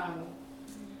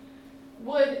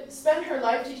 Would spend her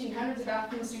life teaching hundreds of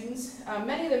African students,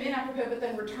 many of them in Africa, but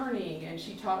then returning. And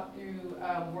she taught through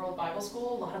World Bible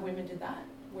School. A lot of women did that,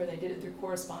 where they did it through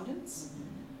correspondence.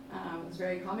 It was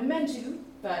very common. Men too,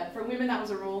 but for women that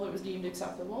was a rule that was deemed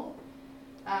acceptable.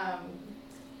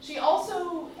 She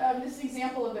also, this is an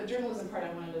example of the journalism part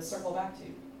I wanted to circle back to.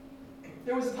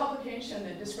 There was a publication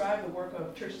that described the work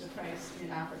of Churches of Christ in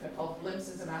Africa called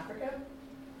Glimpses of Africa.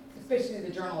 It's basically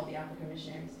the journal of the African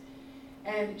missionaries.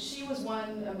 And she was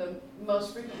one of the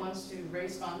most frequent ones to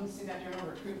raise funds through that journal,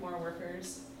 recruit more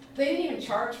workers. They didn't even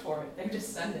charge for it. They would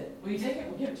just send it. Will you take it?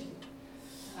 We'll give it to you.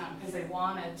 Because they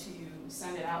wanted to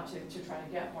send it out to try to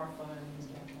get more funds,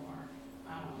 get more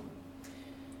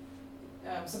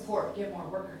support, get more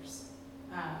workers.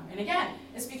 And again,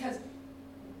 it's because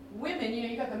women,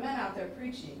 you got the men out there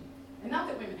preaching. And not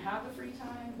that women have the free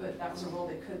time, but that was a role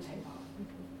they could take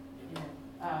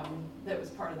on. That was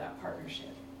part of that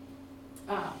partnership.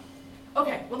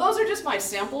 Okay, well those are just my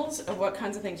samples of what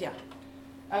kinds of things,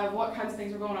 what kinds of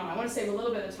things were going on. I want to save a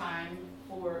little bit of time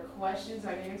for questions.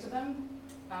 I can answer them.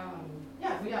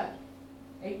 We got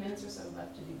 8 minutes or so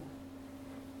left to do that.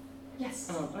 Yes?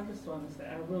 I just want to say,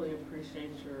 I really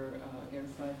appreciate your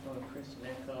insights on the Christian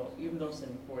Echo. Even though it's in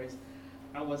the 40s,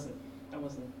 I'm not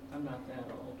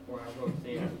that old where I wrote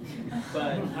there.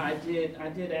 But I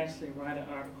did actually write an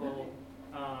article,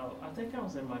 I think I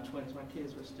was in my 20s, my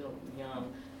kids were still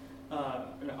young,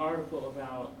 an article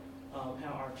about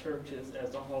how our churches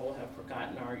as a whole have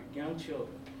forgotten our young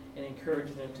children and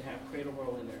encouraging them to have greater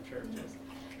role in their churches.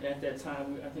 And at that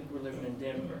time, I think we were living in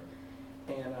Denver.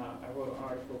 And I wrote an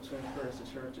article to encourage the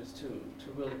churches to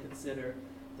really consider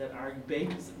that our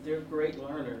babies, they're great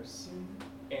learners.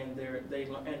 And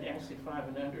and actually 5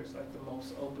 and under is like the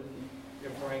most open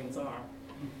their brains are.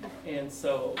 And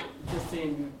so just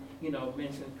seeing you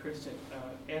mention Christian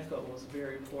Echo was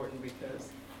very important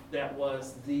because that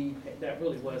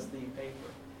really was the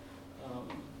paper.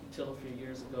 Until a few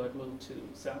years ago, it moved to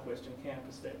Southwestern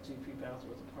campus that G.P. Bowser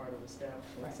was a part of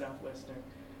establishing Southwestern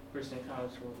Christian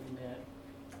College where we met.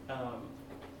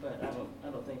 But I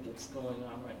don't think it's going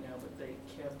on right now, but they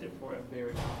kept it for a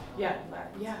very long time. I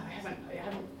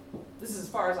haven't, this is as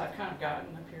far as I've kind of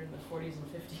gotten up here in the 40s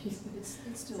and 50s. It's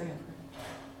still So, there.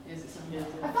 is it something? Yeah.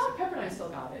 I thought Pepperdine still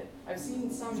got it. I've seen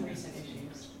some recent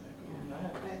issues. I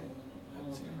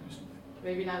haven't seen it.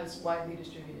 Maybe not as widely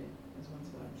distributed as once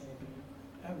was.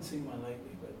 I haven't seen one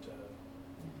lately, but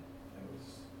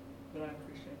But I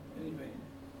appreciate it. anyway.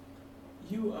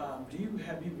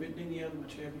 Have you written any other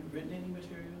material? Have you written any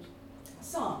materials?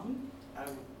 Some, I'd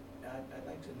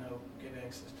like to get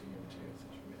access to your materials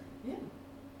that you written.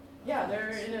 yeah, they're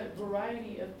in a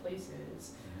variety of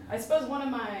places. I suppose one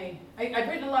of I've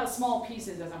written a lot of small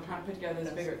pieces as I'm trying to put together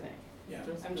this bigger thing. Yeah.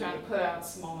 I'm trying to put out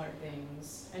smaller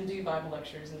things and do Bible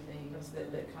lectures and things that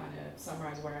kind of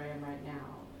summarize where I am right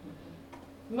now.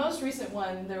 Most recent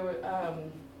one, there were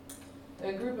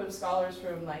a group of scholars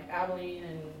from like Abilene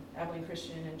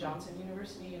Christian and Johnson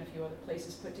University and a few other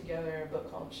places put together a book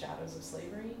called Shadows of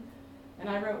Slavery. And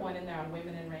I wrote one in there on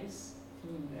women and race,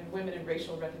 and women and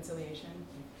racial reconciliation,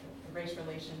 race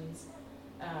relations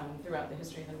throughout the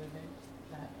history of the movement.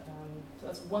 So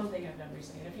that's one thing I've done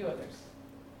recently, and a few others.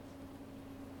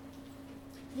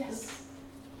 Yes?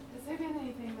 Has there been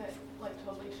anything that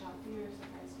totally shocked you or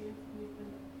surprised you when you've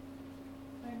been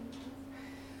learning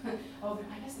this? Oh, I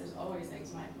guess there's always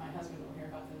things. My husband will hear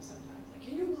about them sometimes. Like,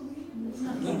 can you believe this?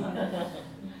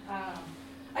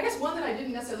 I guess one that I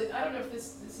didn't necessarily, I don't know if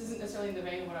this isn't necessarily in the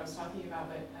vein of what I was talking about,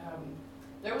 but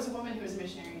there was a woman who was a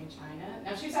missionary in China.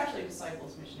 Now, she was actually a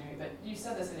disciples missionary, but you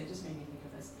said this and it just made me think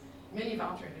of this. Minnie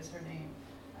Valtrin is her name.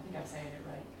 I think I'm saying it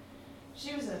right.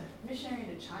 She was a missionary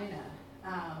to China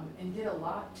and did a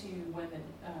lot to when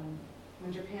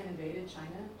Japan invaded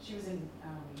China. She was in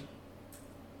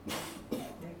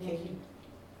Nanking,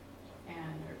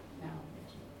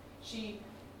 She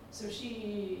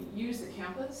used the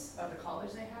campus of the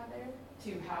college they had there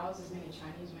to house as many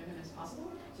Chinese women as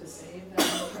possible to save them,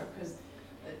 because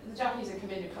the Japanese had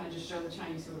come in to kind of just show the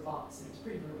Chinese who were boss, and it was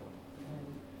pretty brutal.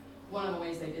 And one of the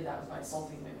ways they did that was by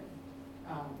assaulting women.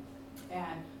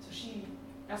 And so she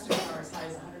estimated her as high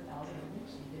as 100,000 women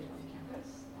she did on campus,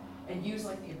 and used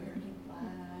like the American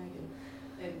flag,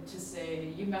 and to say,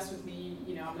 you mess with me,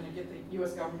 you know, I'm going to get the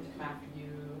U.S. government to come after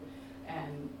you,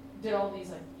 and did all these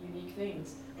like unique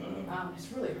things.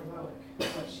 It's really heroic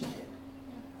what she did.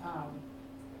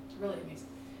 Really amazing.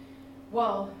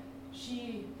 Well,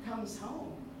 she comes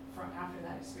home from after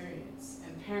that experience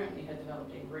and apparently had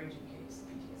developed a raging case of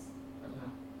PTSD.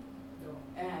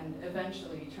 And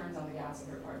eventually turns on the gas in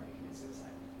her apartment and commits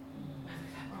suicide.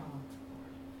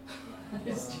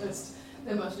 It's just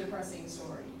the most depressing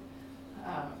story.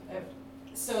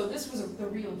 So this was the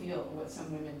real deal of what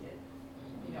some women did,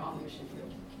 you know, on the mission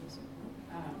field.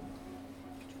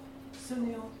 So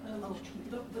Neil,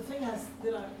 the thing that I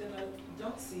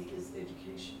don't see is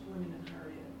education, women in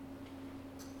higher ed.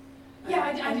 Yeah,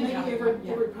 I didn't maybe have to-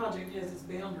 every project has its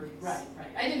boundaries. Right.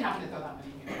 I didn't happen to throw that one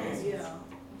in here.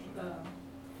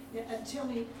 Yeah, and tell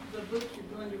me, the book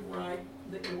you're going to write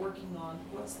that you're working on,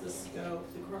 what's the scope,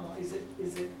 the chrono, is it,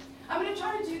 I'm gonna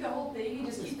try to do the whole thing,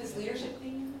 just keep this leadership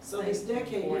theme. so like, this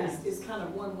decade yes. is kind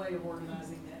of one way of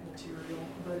organizing that material,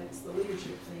 but it's the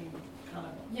leadership theme kind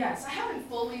of. Yes, I haven't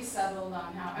fully settled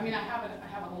on how, I mean, I have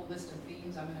a whole list of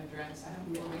themes I'm gonna address. I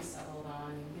haven't fully settled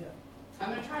on. Yeah, I'm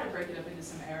gonna try to break it up into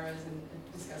some eras and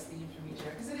discuss themes from each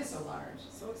era, because it is so large.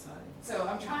 so exciting. So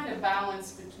I'm trying to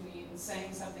balance between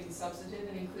saying something substantive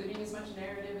and including as much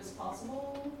narrative as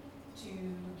possible to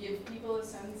give people a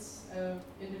sense of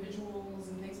individuals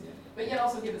and things, but yet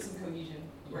also give it some cohesion,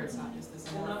 where it's not just this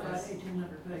And not write amorphous.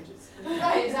 1,800 pages.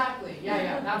 Right, exactly,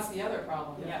 yeah, that's the other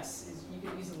problem, Yeah. yes, is you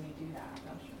could easily do that.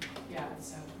 Yeah,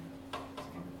 so,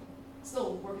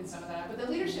 still working some of that, but the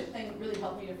leadership thing really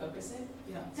helped me to focus it.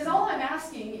 Yeah. Because all I'm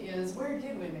asking is, where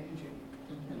did women contribute?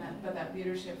 But that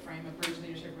leadership frame of bridge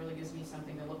leadership really gives me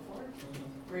something to look for.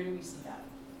 Where do we see that?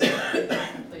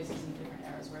 Different places in different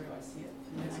eras, where do I see it?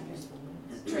 And then I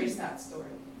can trace that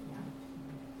story.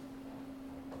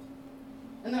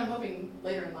 And then I'm hoping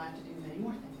later in life to do many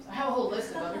more things. I have a whole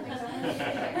list of other things I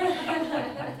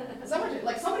want to do.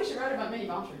 Somebody should write about Minnie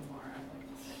Baumschardt more.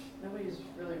 Nobody's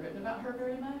really written about her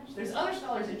very much. There's other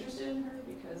scholars interested in her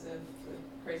because of the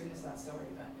craziness of that story,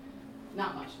 but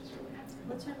not much is really happening.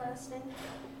 What's her last name?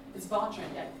 It's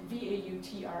Vautrin, yeah,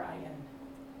 V-A-U-T-R-I-N.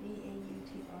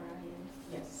 V-A-U-T-R-I-N.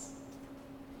 Yes.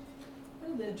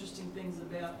 One of the interesting things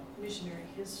about missionary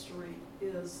history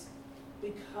is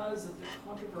because of the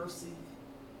controversy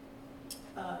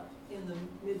in the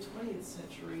mid-20th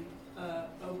century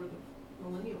over the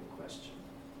millennial question,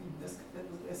 the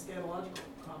eschatological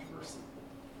controversy.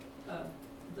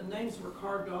 The names were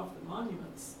carved off the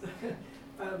monuments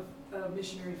of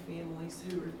missionary families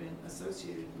who had been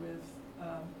associated with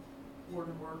Word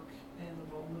and Work and the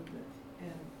World Movement,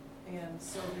 and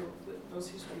so those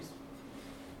histories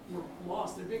were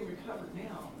lost. They're being recovered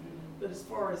now, but as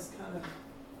far as kind of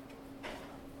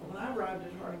when I arrived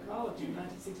at Harding College in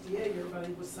 1968,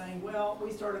 everybody was saying, "Well,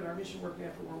 we started our mission work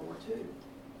after World War II."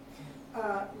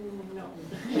 No.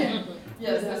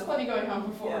 Yes, there's plenty going on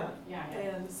before. Yeah. Yeah.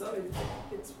 And so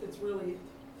it's really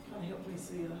kind of helped me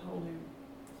see a whole new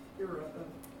era of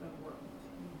work.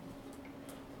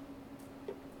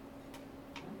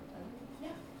 Yeah.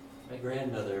 My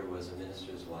grandmother was a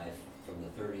minister's wife from the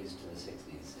 30s to the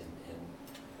 60s, and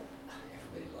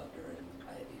everybody loved her, and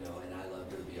I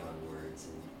loved her beyond words,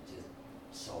 and just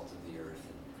salt of the earth,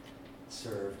 and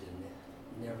served, and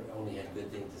never only had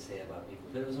good things to say about people.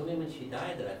 But it was only when she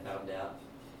died that I found out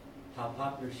how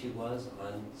popular she was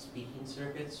on speaking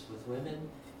circuits with women,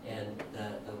 and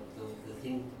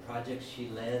the projects she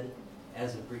led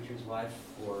as a preacher's wife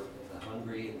for the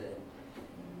hungry, and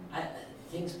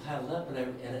things piled up, and I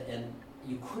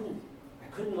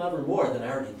couldn't love her more than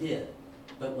I already did.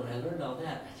 But when I learned all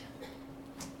that,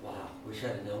 wow, wish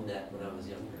I'd have known that when I was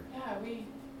younger. Yeah, we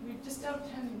just don't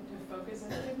tend to focus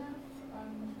on it enough.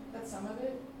 That's some of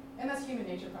it, and that's human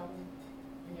nature probably.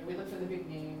 We look for the big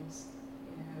names,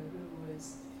 who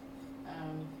was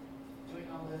doing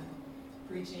all the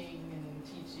preaching and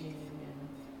teaching,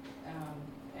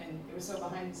 and it was so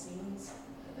behind the scenes,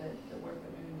 the work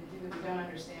that women did do, that we don't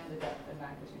understand the depth and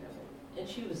magnitude of it. And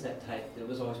she was that type that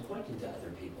was always pointing to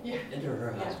other people, Yeah. and to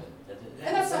her Yeah. husband.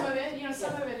 And that's some of it,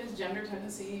 some of it is gender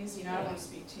tendencies, I don't want to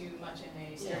speak too much in a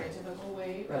Yeah. stereotypical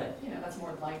way, but, Right. that's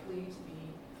more likely to be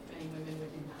many women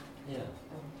would do not Yeah.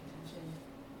 attention.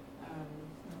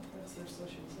 That's their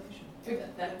socialization.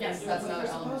 Yes, that's another What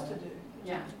they're element. supposed to do.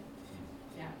 Yeah,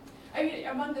 I mean,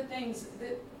 among the things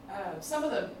that, some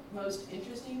of the most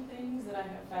interesting things that I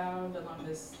have found along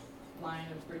this line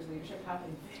of bridge leadership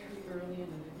happened very early in the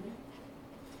movement.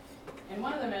 And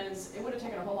one of them is, it would have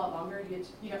taken a whole lot longer to get,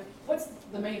 what's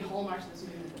the main hallmarks of this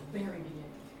movement at the very beginning?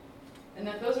 And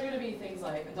that those are gonna be things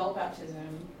like adult baptism,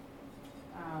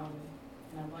 and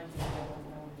I'm blanking on the other one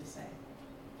that I wanted to say.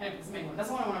 Anyway, it's the main one, that's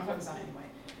the one I wanna focus on anyway.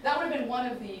 That would have been one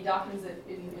of the doctrines that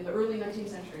in the early 19th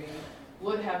century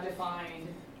would have defined,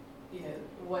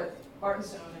 what Barton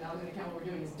Stone and Alexander Campbell were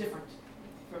doing is different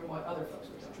from what other folks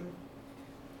were doing.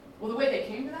 Well, the way they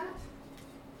came to that,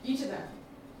 each of them,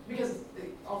 because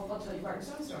I'll tell you Barton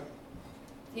Stone's story.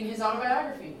 In his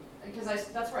autobiography, because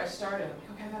that's where I started. I'm like,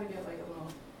 okay, I gotta get like a little,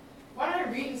 why don't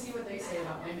I read and see what they say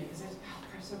about women? Because there's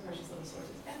so precious little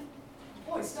sources. And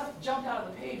boy, stuff jumped out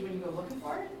of the page when you go looking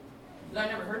for it that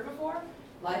I never heard before.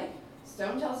 Like,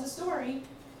 Stone tells a story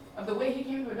of the way he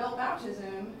came to adult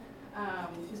baptism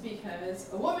is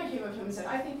because a woman came up to him and said,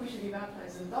 I think we should be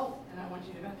baptized as adult, and I want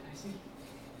you to baptize me.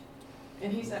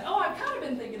 And he said, oh, I've kind of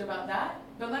been thinking about that,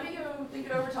 but let me go think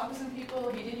it over, talk to some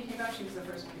people. He did, he came out, she was the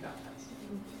first one he baptized.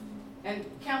 And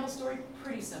Campbell's story,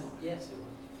 pretty similar. Yes, it was.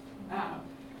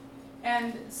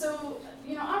 And so,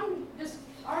 I'm just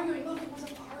arguing, look, it was a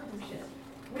partnership.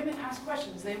 Women asked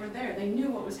questions, they were there, they knew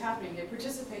what was happening, they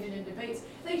participated in debates.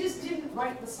 They just didn't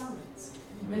write the sermons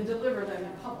and deliver them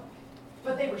in public.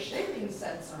 But they were shaping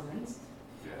said sermons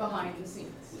behind the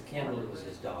scenes. With Campbell, it was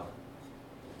his daughter.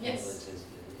 Yes. Campbell is his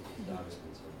daughter's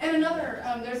concern. And another,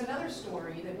 there's another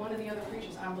story that one of the other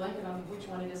preachers, I'm blanking on which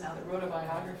one it is now, that wrote a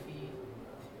biography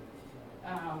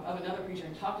of another preacher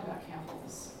and talked about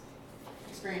Campbell's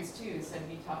experience too. Said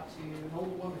he talked to an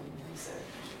old woman and he said,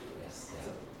 Yes.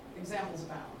 so examples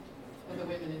abound of the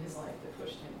women in his life that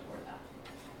pushed him toward that.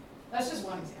 That's just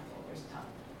one example, there's a ton.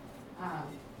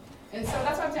 And so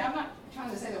that's what I'm saying, I'm not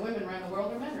trying to say that women ran the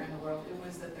world or men ran the world. It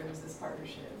was that there was this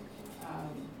partnership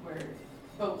where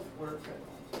both were critical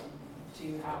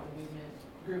to how the movement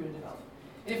grew and developed.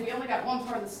 And if we only got one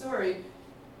part of the story,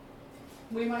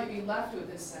 we might be left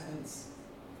with this sense,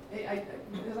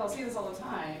 because I'll see this all the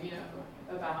time,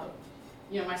 about,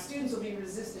 my students will be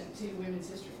resistant to women's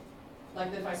history.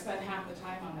 Like if I spend half the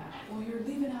time on that, well, you're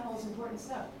leaving out all this important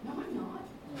stuff. No, I'm not.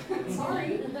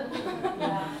 Sorry.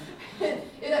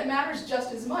 It matters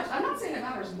just as much. I'm not saying it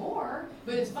matters more,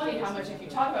 but it's funny how much if you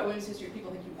talk about women's history,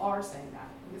 people think you are saying that.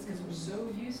 It's because we're so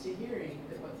used to hearing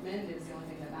that what men did is the only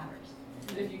thing that matters.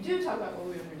 But if you do talk about what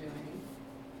women are doing,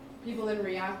 people then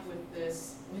react with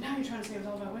this, well, now you're trying to say it was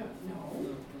all about women.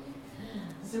 No.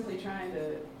 Simply trying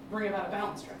to bring about a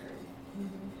balanced record.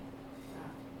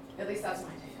 At least that's my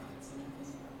take on it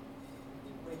sometimes. The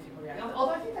way people react.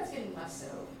 Although I think that's getting less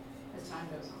so as time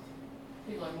goes on.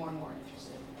 People are more and more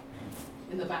interested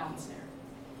in the balance narrative.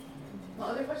 Well,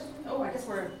 other questions? Oh, I guess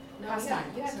we're past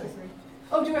time. Yeah, So- till 3.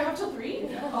 Oh, do I have till 3?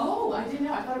 Oh, I didn't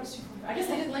know. I thought it was 2:45. I guess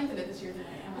they didn't lengthen it this year, did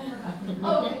they?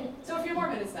 Oh, okay. So a few more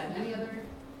minutes then. Any other?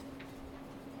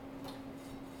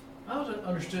 I was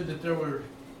understood that there were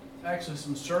actually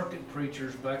some circuit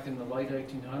preachers back in the late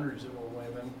 1800s that were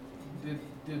women.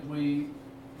 Did we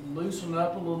loosen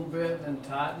up a little bit and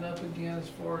tighten up again as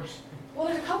far as? Well,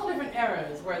 there's a couple different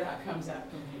eras where that comes up.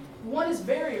 One is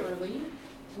very early,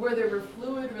 where there were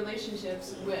fluid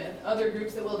relationships with other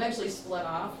groups that will eventually split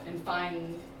off and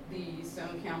find the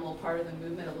Stone Campbell part of the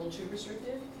movement a little too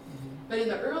restrictive. But in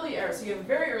the early era, so you have a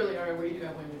very early era where you do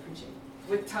have women preaching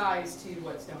with ties to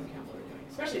what Stone Campbell are doing,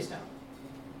 especially Stone.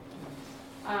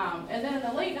 And then in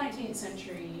the late 19th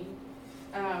century,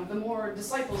 the more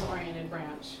disciples-oriented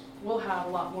branch will have a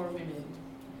lot more women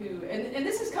who, and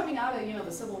this is coming out of,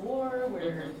 the Civil War,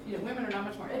 where, women are now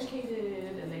much more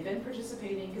educated and they've been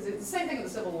participating, because it's the same thing in the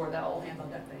Civil War, that all hands on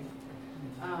deck thing.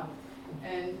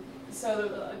 And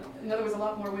so, in other words, a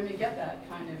lot more women get that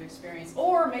kind of experience.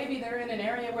 Or maybe they're in an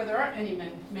area where there aren't any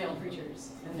male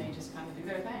preachers, and they just kind of do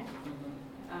their thing.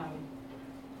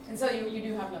 And so you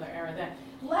do have another era then.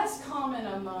 Less common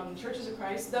among Churches of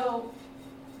Christ, though,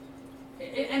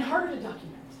 and harder to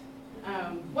document.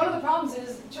 One of the problems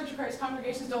is Church of Christ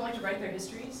congregations don't like to write their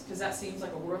histories, because that seems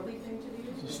like a worldly thing to do.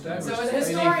 It's established So as a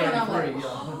historian, I'm like,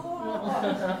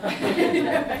 1833,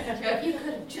 yeah. You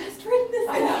could have just written this.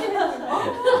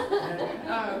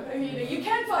 You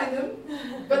can find them,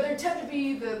 but they tend to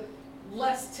be the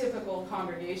less typical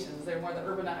congregations. They're more the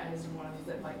urbanized ones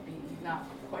that might be not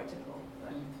quite typical.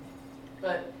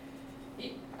 But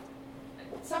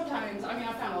sometimes, I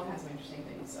found all kinds of interesting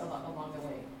things along the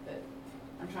way that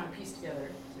I'm trying to piece together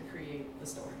to create the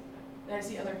story. Did I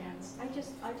see other hands? I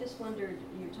just wondered,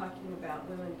 you're talking about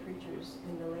women preachers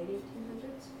in the late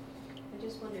 1800s. I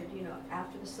just wondered,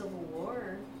 after the Civil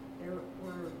War, there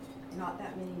were not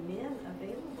that many men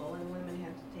available, and women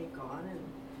had to take on. And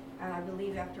I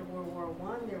believe after World War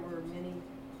I, there were many.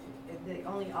 The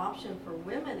only option for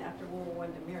women after World War I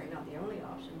to marry, not the only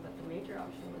option, but the major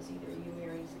option was either you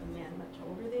marry a man much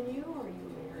older than you, or you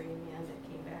marry a man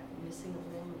that came back missing a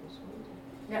limb or was wounded.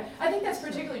 Yeah, I think that's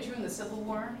particularly true in the Civil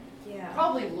War. Yeah.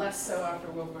 Probably less so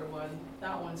after World War I.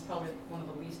 That one's probably one of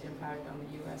the least impact on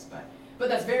the U.S., but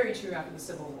that's very true after the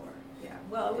Civil War. Yeah.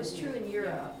 Well, it was true in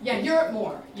Europe. Yeah, Europe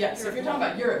more. Yes, if Europe you're talking more.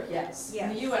 about Europe, yes. In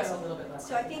the Yes, U.S. so- a little bit less.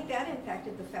 So I think that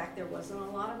impacted the fact there wasn't a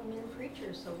lot of men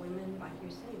preachers, so women, like you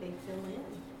say, they fill in.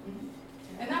 Mhm.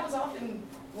 And that was often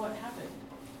what happened.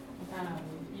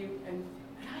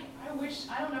 I wish,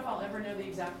 I don't know if I'll ever know the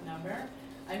exact number.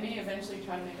 I may eventually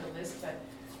try to make a list, but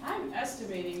I'm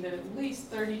estimating that at least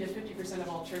 30 to 50% of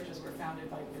all churches were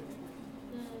founded by women.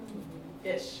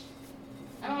 Ish.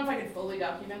 I don't know if I can fully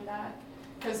document that,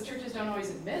 because churches don't always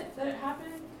admit that it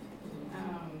happened.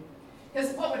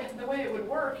 Because the way it would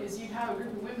work is you'd have a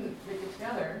group of women that get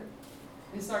together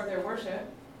and start their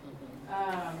worship.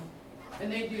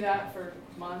 And they do that for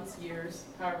months, years,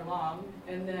 however long,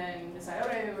 and then decide,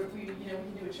 okay, we can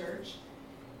do a church.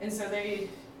 And so they,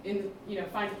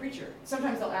 find a preacher.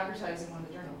 Sometimes they'll advertise in one of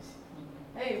the journals.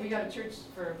 Hey, we got a church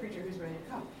for a preacher who's ready to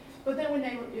come. But then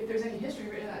if there's any history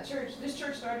written in that church, this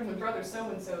church started when brother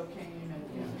so-and-so came,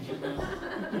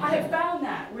 and I have found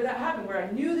that, where that happened, where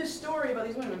I knew this story about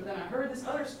these women, but then I heard the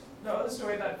other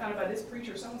story founded by this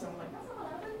preacher so-and-so, I'm like, that's not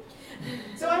what happened.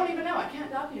 So I don't even know, I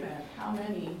can't document how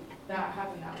many that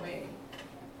happened that way.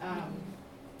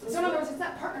 So in other words, it's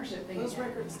that partnership thing. Those again.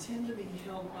 records tend to be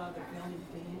held by the county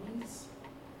families.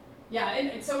 Yeah,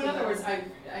 and so in other words, I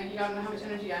don't know how much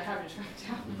energy I have to track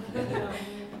down.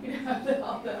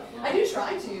 I do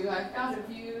try to. I found a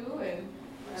few, and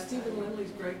Stephen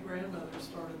Lindley's great-grandmother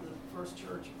started the First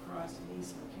Church of Christ in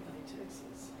Eastman County,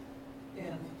 Texas.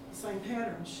 And the same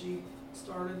pattern,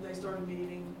 they started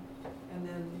meeting, and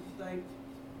then they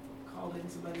called in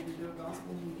somebody to do a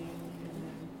gospel meeting,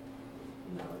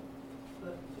 and then,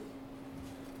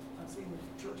 I've seen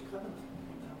the church covenant,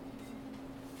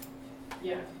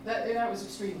 yeah, that was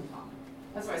extremely common.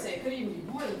 That's why I say it could even be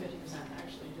more than 50%.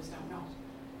 Actually, you just don't know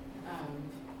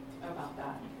about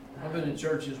that. I've been in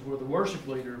churches where the worship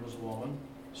leader was a woman.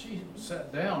 She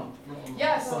sat down from.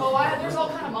 Yes. There's all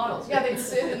kind of models. Yeah, they'd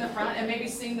sit in the front and maybe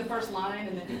sing the first line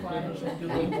and then be quiet. Good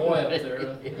little boy up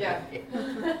there. Yeah.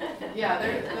 Yeah,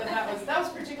 that was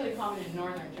particularly common in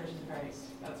Northern Churches of Christ.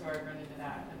 That's where I've run into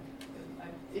that.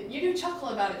 You do chuckle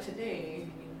about it today,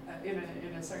 in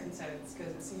a certain sense,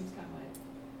 because it seems kind of like,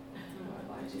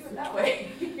 why did you do it that way?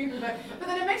 but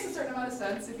then it makes a certain amount of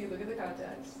sense if you look at the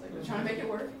context. Like, they're trying to make it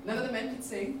work. None of the men could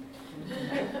sing.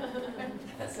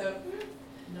 So,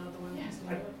 none of the women.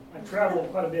 Yeah. I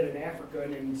traveled quite a bit in Africa,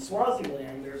 and in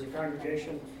Swaziland, there's a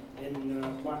congregation in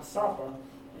Matsapa,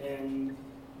 and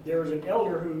there's an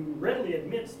elder who readily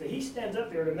admits that he stands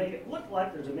up there to make it look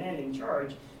like there's a man in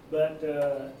charge, but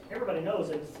everybody knows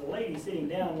that it's the lady sitting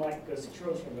down like 6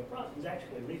 rows from the front who's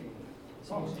actually leading the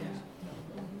song.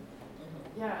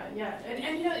 Yeah, and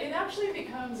it actually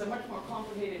becomes a much more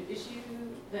complicated issue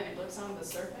than it looks on the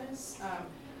surface.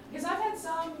 Because I've had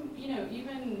some,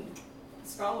 even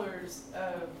scholars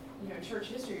of, church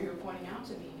history who are pointing out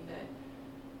to me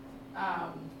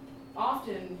that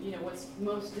often, what's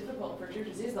most difficult for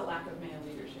churches is the lack of male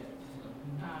leadership.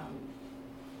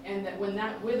 And that when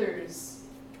that withers,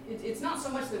 it's not so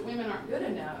much that women aren't good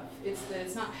enough, it's that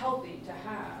it's not healthy to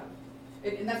have.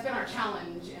 And that's been our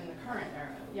challenge in the current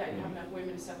era. Yeah, you have enough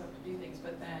women to step up to do things,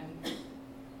 but then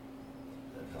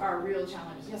our real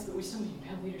challenge is, yes, but we still need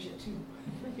male leadership too.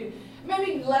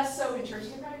 Maybe less so in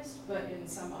Churches of Christ, but in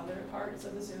some other parts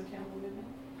of the pseudo-canonical movement,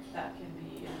 that can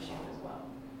be an issue as well.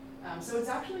 So it's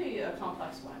actually a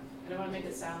complex one. I don't want to make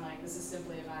it sound like this is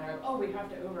simply a matter of, we have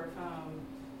to overcome,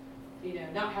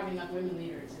 not having enough women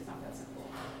leaders. It's not that simple.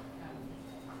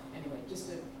 Anyway, just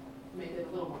to make it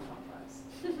a little more complex.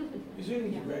 Is there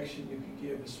any direction you could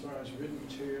give as far as written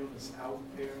material that's out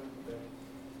there that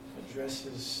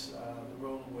addresses the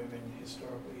role of women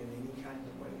historically in any kind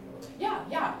of way? Or?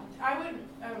 Yeah. I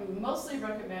would mostly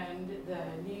recommend the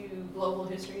new Global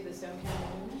History of the Stone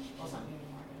Canon Movement. Well, it's not new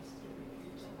anymore, I guess. It's 3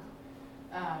 years old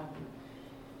now.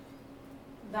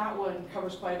 That one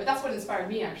covers quite a bit. That's what inspired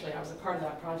me, actually. I was a part of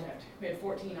that project. We had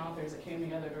 14 authors that came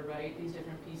together to write these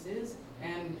different pieces.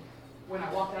 And when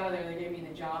I walked out of there, they gave me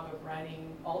the job of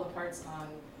writing all the parts on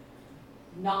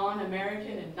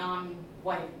non-American and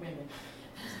non-white women.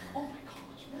 Oh my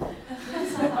gosh.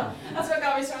 That's what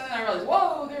got me started, and I realized,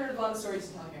 whoa, there are a lot of stories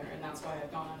to tell here, and that's why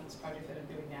I've gone on this project that I'm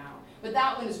doing now. But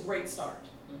that one is a great start.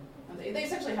 They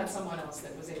essentially had someone else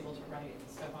that was able to write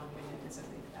stuff on women and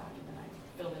something back, and then I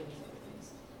filled in these other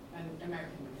things. And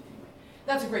American women anyway.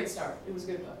 That's a great start. It was a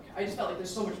good book. I just felt like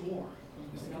there's so much more.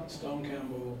 Stone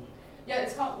Campbell. Yeah,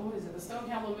 it's called, what is it? The Stone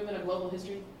Campbell Women of Global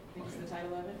History, I think is the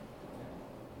title of it.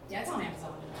 Yeah, it's on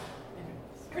Amazon. And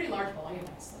it's a pretty large volume.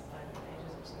 It's like 500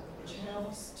 pages or something.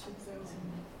 Chalice 2000.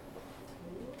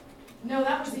 No,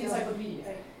 that was the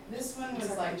encyclopedia. This one was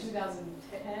like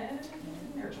 2010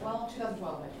 or 12,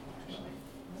 2012, I think, actually.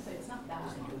 I'll say it's not that.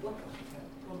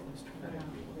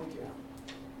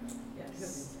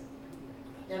 Yes.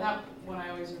 Yeah, that one I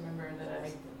always remember that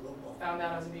I found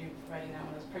out I was going to be writing that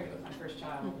when I was pregnant with my first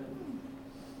child and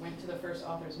went to the first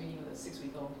author's meeting with a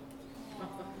 6-week-old.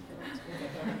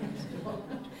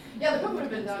 Yeah, the book would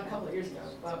have been done a couple of years ago,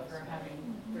 but for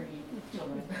having 3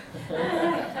 children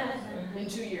in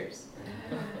 2 years.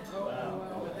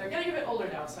 But they're getting a bit older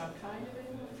now, so I'm kind of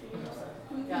able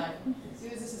to. Yeah, as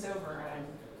soon as this is over, I'm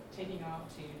taking off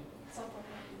to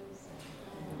self-practice.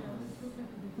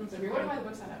 So if you're wondering why the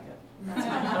book's not out yet, that's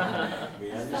fine.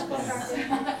 We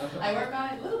understand. I work on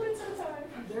it little bits at a time.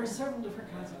 There are several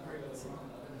different kinds of pregnancy.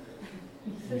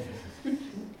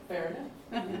 Fair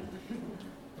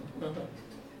enough.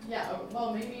 Yeah,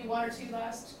 well, maybe 1 or 2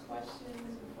 last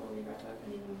questions before we wrap up.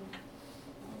 Anyone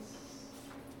else?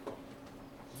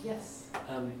 Yes.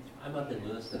 I'm up in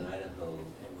Lewiston, Idaho,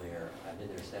 where I've been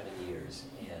there 7 years,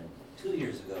 and 2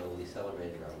 years ago we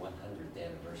celebrated our 100th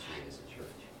anniversary as a church.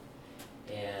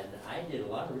 And I did a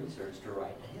lot of research to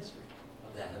write a history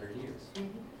of that 100 years.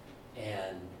 Mm-hmm.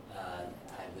 And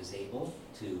I was able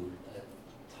to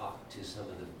talk to some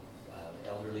of the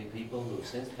elderly people who have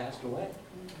since passed away.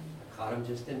 I caught them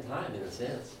just in time, in a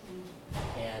sense.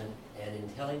 And in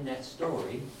telling that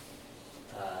story,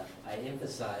 I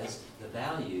emphasized the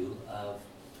value of,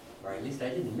 or at least I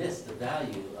didn't miss the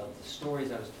value of the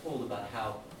stories I was told about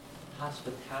how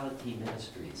hospitality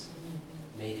ministries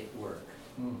made it work.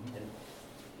 And,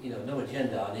 you know, no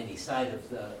agenda on any side of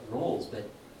the roles, but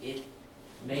it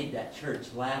made that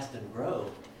church last and grow.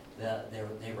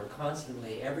 They were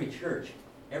constantly, every church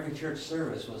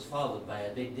service was followed by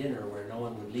a big dinner where no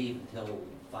one would leave until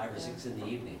 5 or 6 in the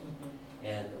evening.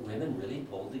 And women really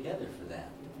pulled together for that.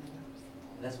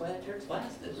 And that's why that church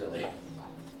lasted, really.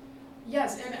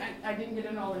 Yes, and I didn't get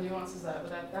into all the nuances of it,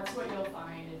 but that's what you'll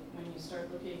find when you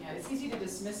start looking at it. It's easy to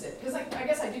dismiss it, because I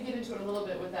guess I did get into it a little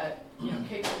bit with that, you know,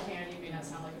 cake and candy may not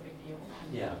sound like a big deal.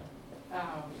 Yeah.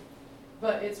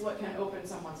 But it's what can open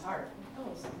someone's heart.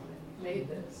 Oh, someone made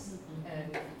this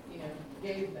and, you know,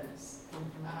 gave this.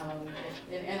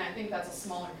 And I think that's a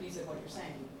smaller piece of what you're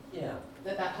saying. Yeah.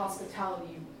 That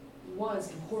hospitality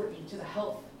was important to the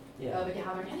health Yeah. of a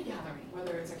gathering, any gathering,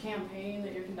 whether it's a campaign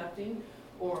that you're conducting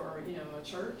or, you know, a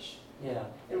church. Yeah.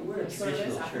 And we're a service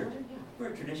traditional church. afterward, yeah.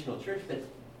 We're a traditional church,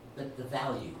 but the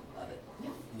value of it Yeah.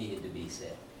 needed to be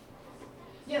said.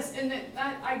 Yes, and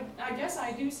I guess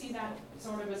I do see that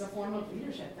sort of as a form of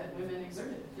leadership that women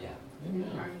exerted. Yeah. In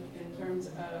terms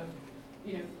of,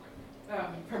 you know,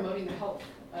 promoting the health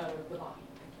of the body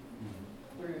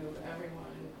through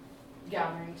everyone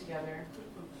gathering together,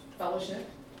 fellowship.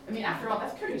 I mean, after all,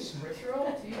 that's pretty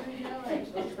scriptural too, you know, like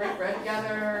let's break bread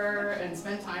together and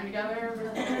spend time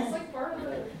together. It's like part of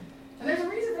it. And there's a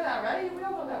reason for that, right? We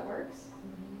all know that works.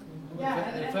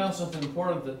 Yeah, They found something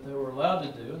important that they were allowed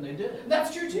to do, and they did it.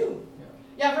 That's true too.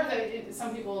 Yeah, I've heard that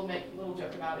some people make a little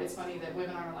joke about it. It's funny that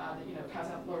women aren't allowed to, you know,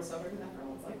 pass out Lord's Supper, because after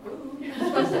all, it's like, ooh, you're not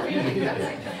supposed to be.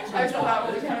 I just thought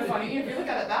that was kind of funny. If you look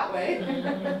at it that way,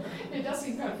 it does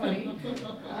seem kind of funny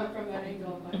from that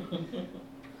angle. But,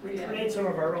 We yeah. create some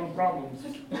of our own problems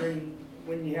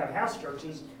when you have house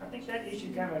churches. I think that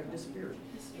issue kind of disappears.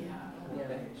 Yeah.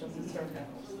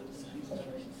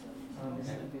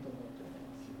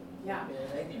 Yeah.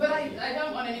 But I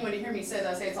don't want anyone to hear me say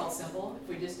that. I say it's all simple. If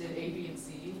we just did A, B, and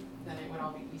C, then it would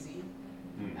all be easy.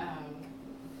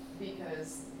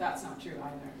 Because that's not true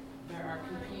either. There are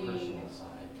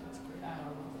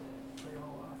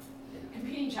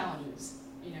competing challenges,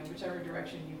 you know, whichever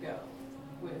direction you go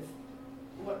with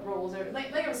what roles are.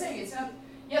 Like I was saying, it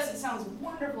sounds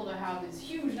wonderful to have this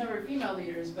huge number of female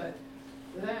leaders, but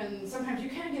then sometimes you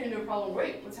can get into a problem.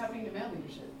 Wait, what's happening to male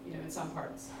leadership? You know, in some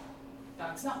parts.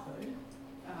 That's not good.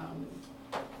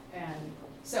 And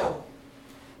so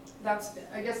that's,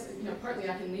 I guess, you know, partly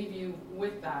I can leave you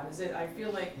with that, is that I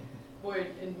feel like, boy,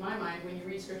 in my mind, when you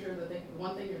read scripture, the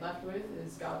one thing you're left with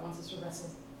is God wants us to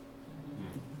wrestle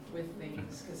with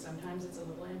things, because sometimes it's a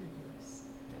little ambiguous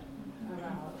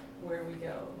about where we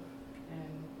go.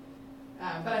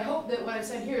 And but I hope that what I've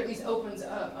said here at least opens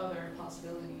up other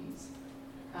possibilities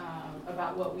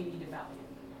about what we need to value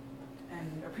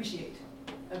and appreciate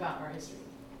about our history.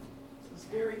 It's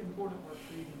very important work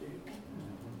for you to do.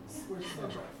 We're so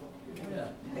grateful. Yeah.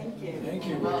 Thank you. Thank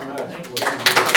you very much. Thank you.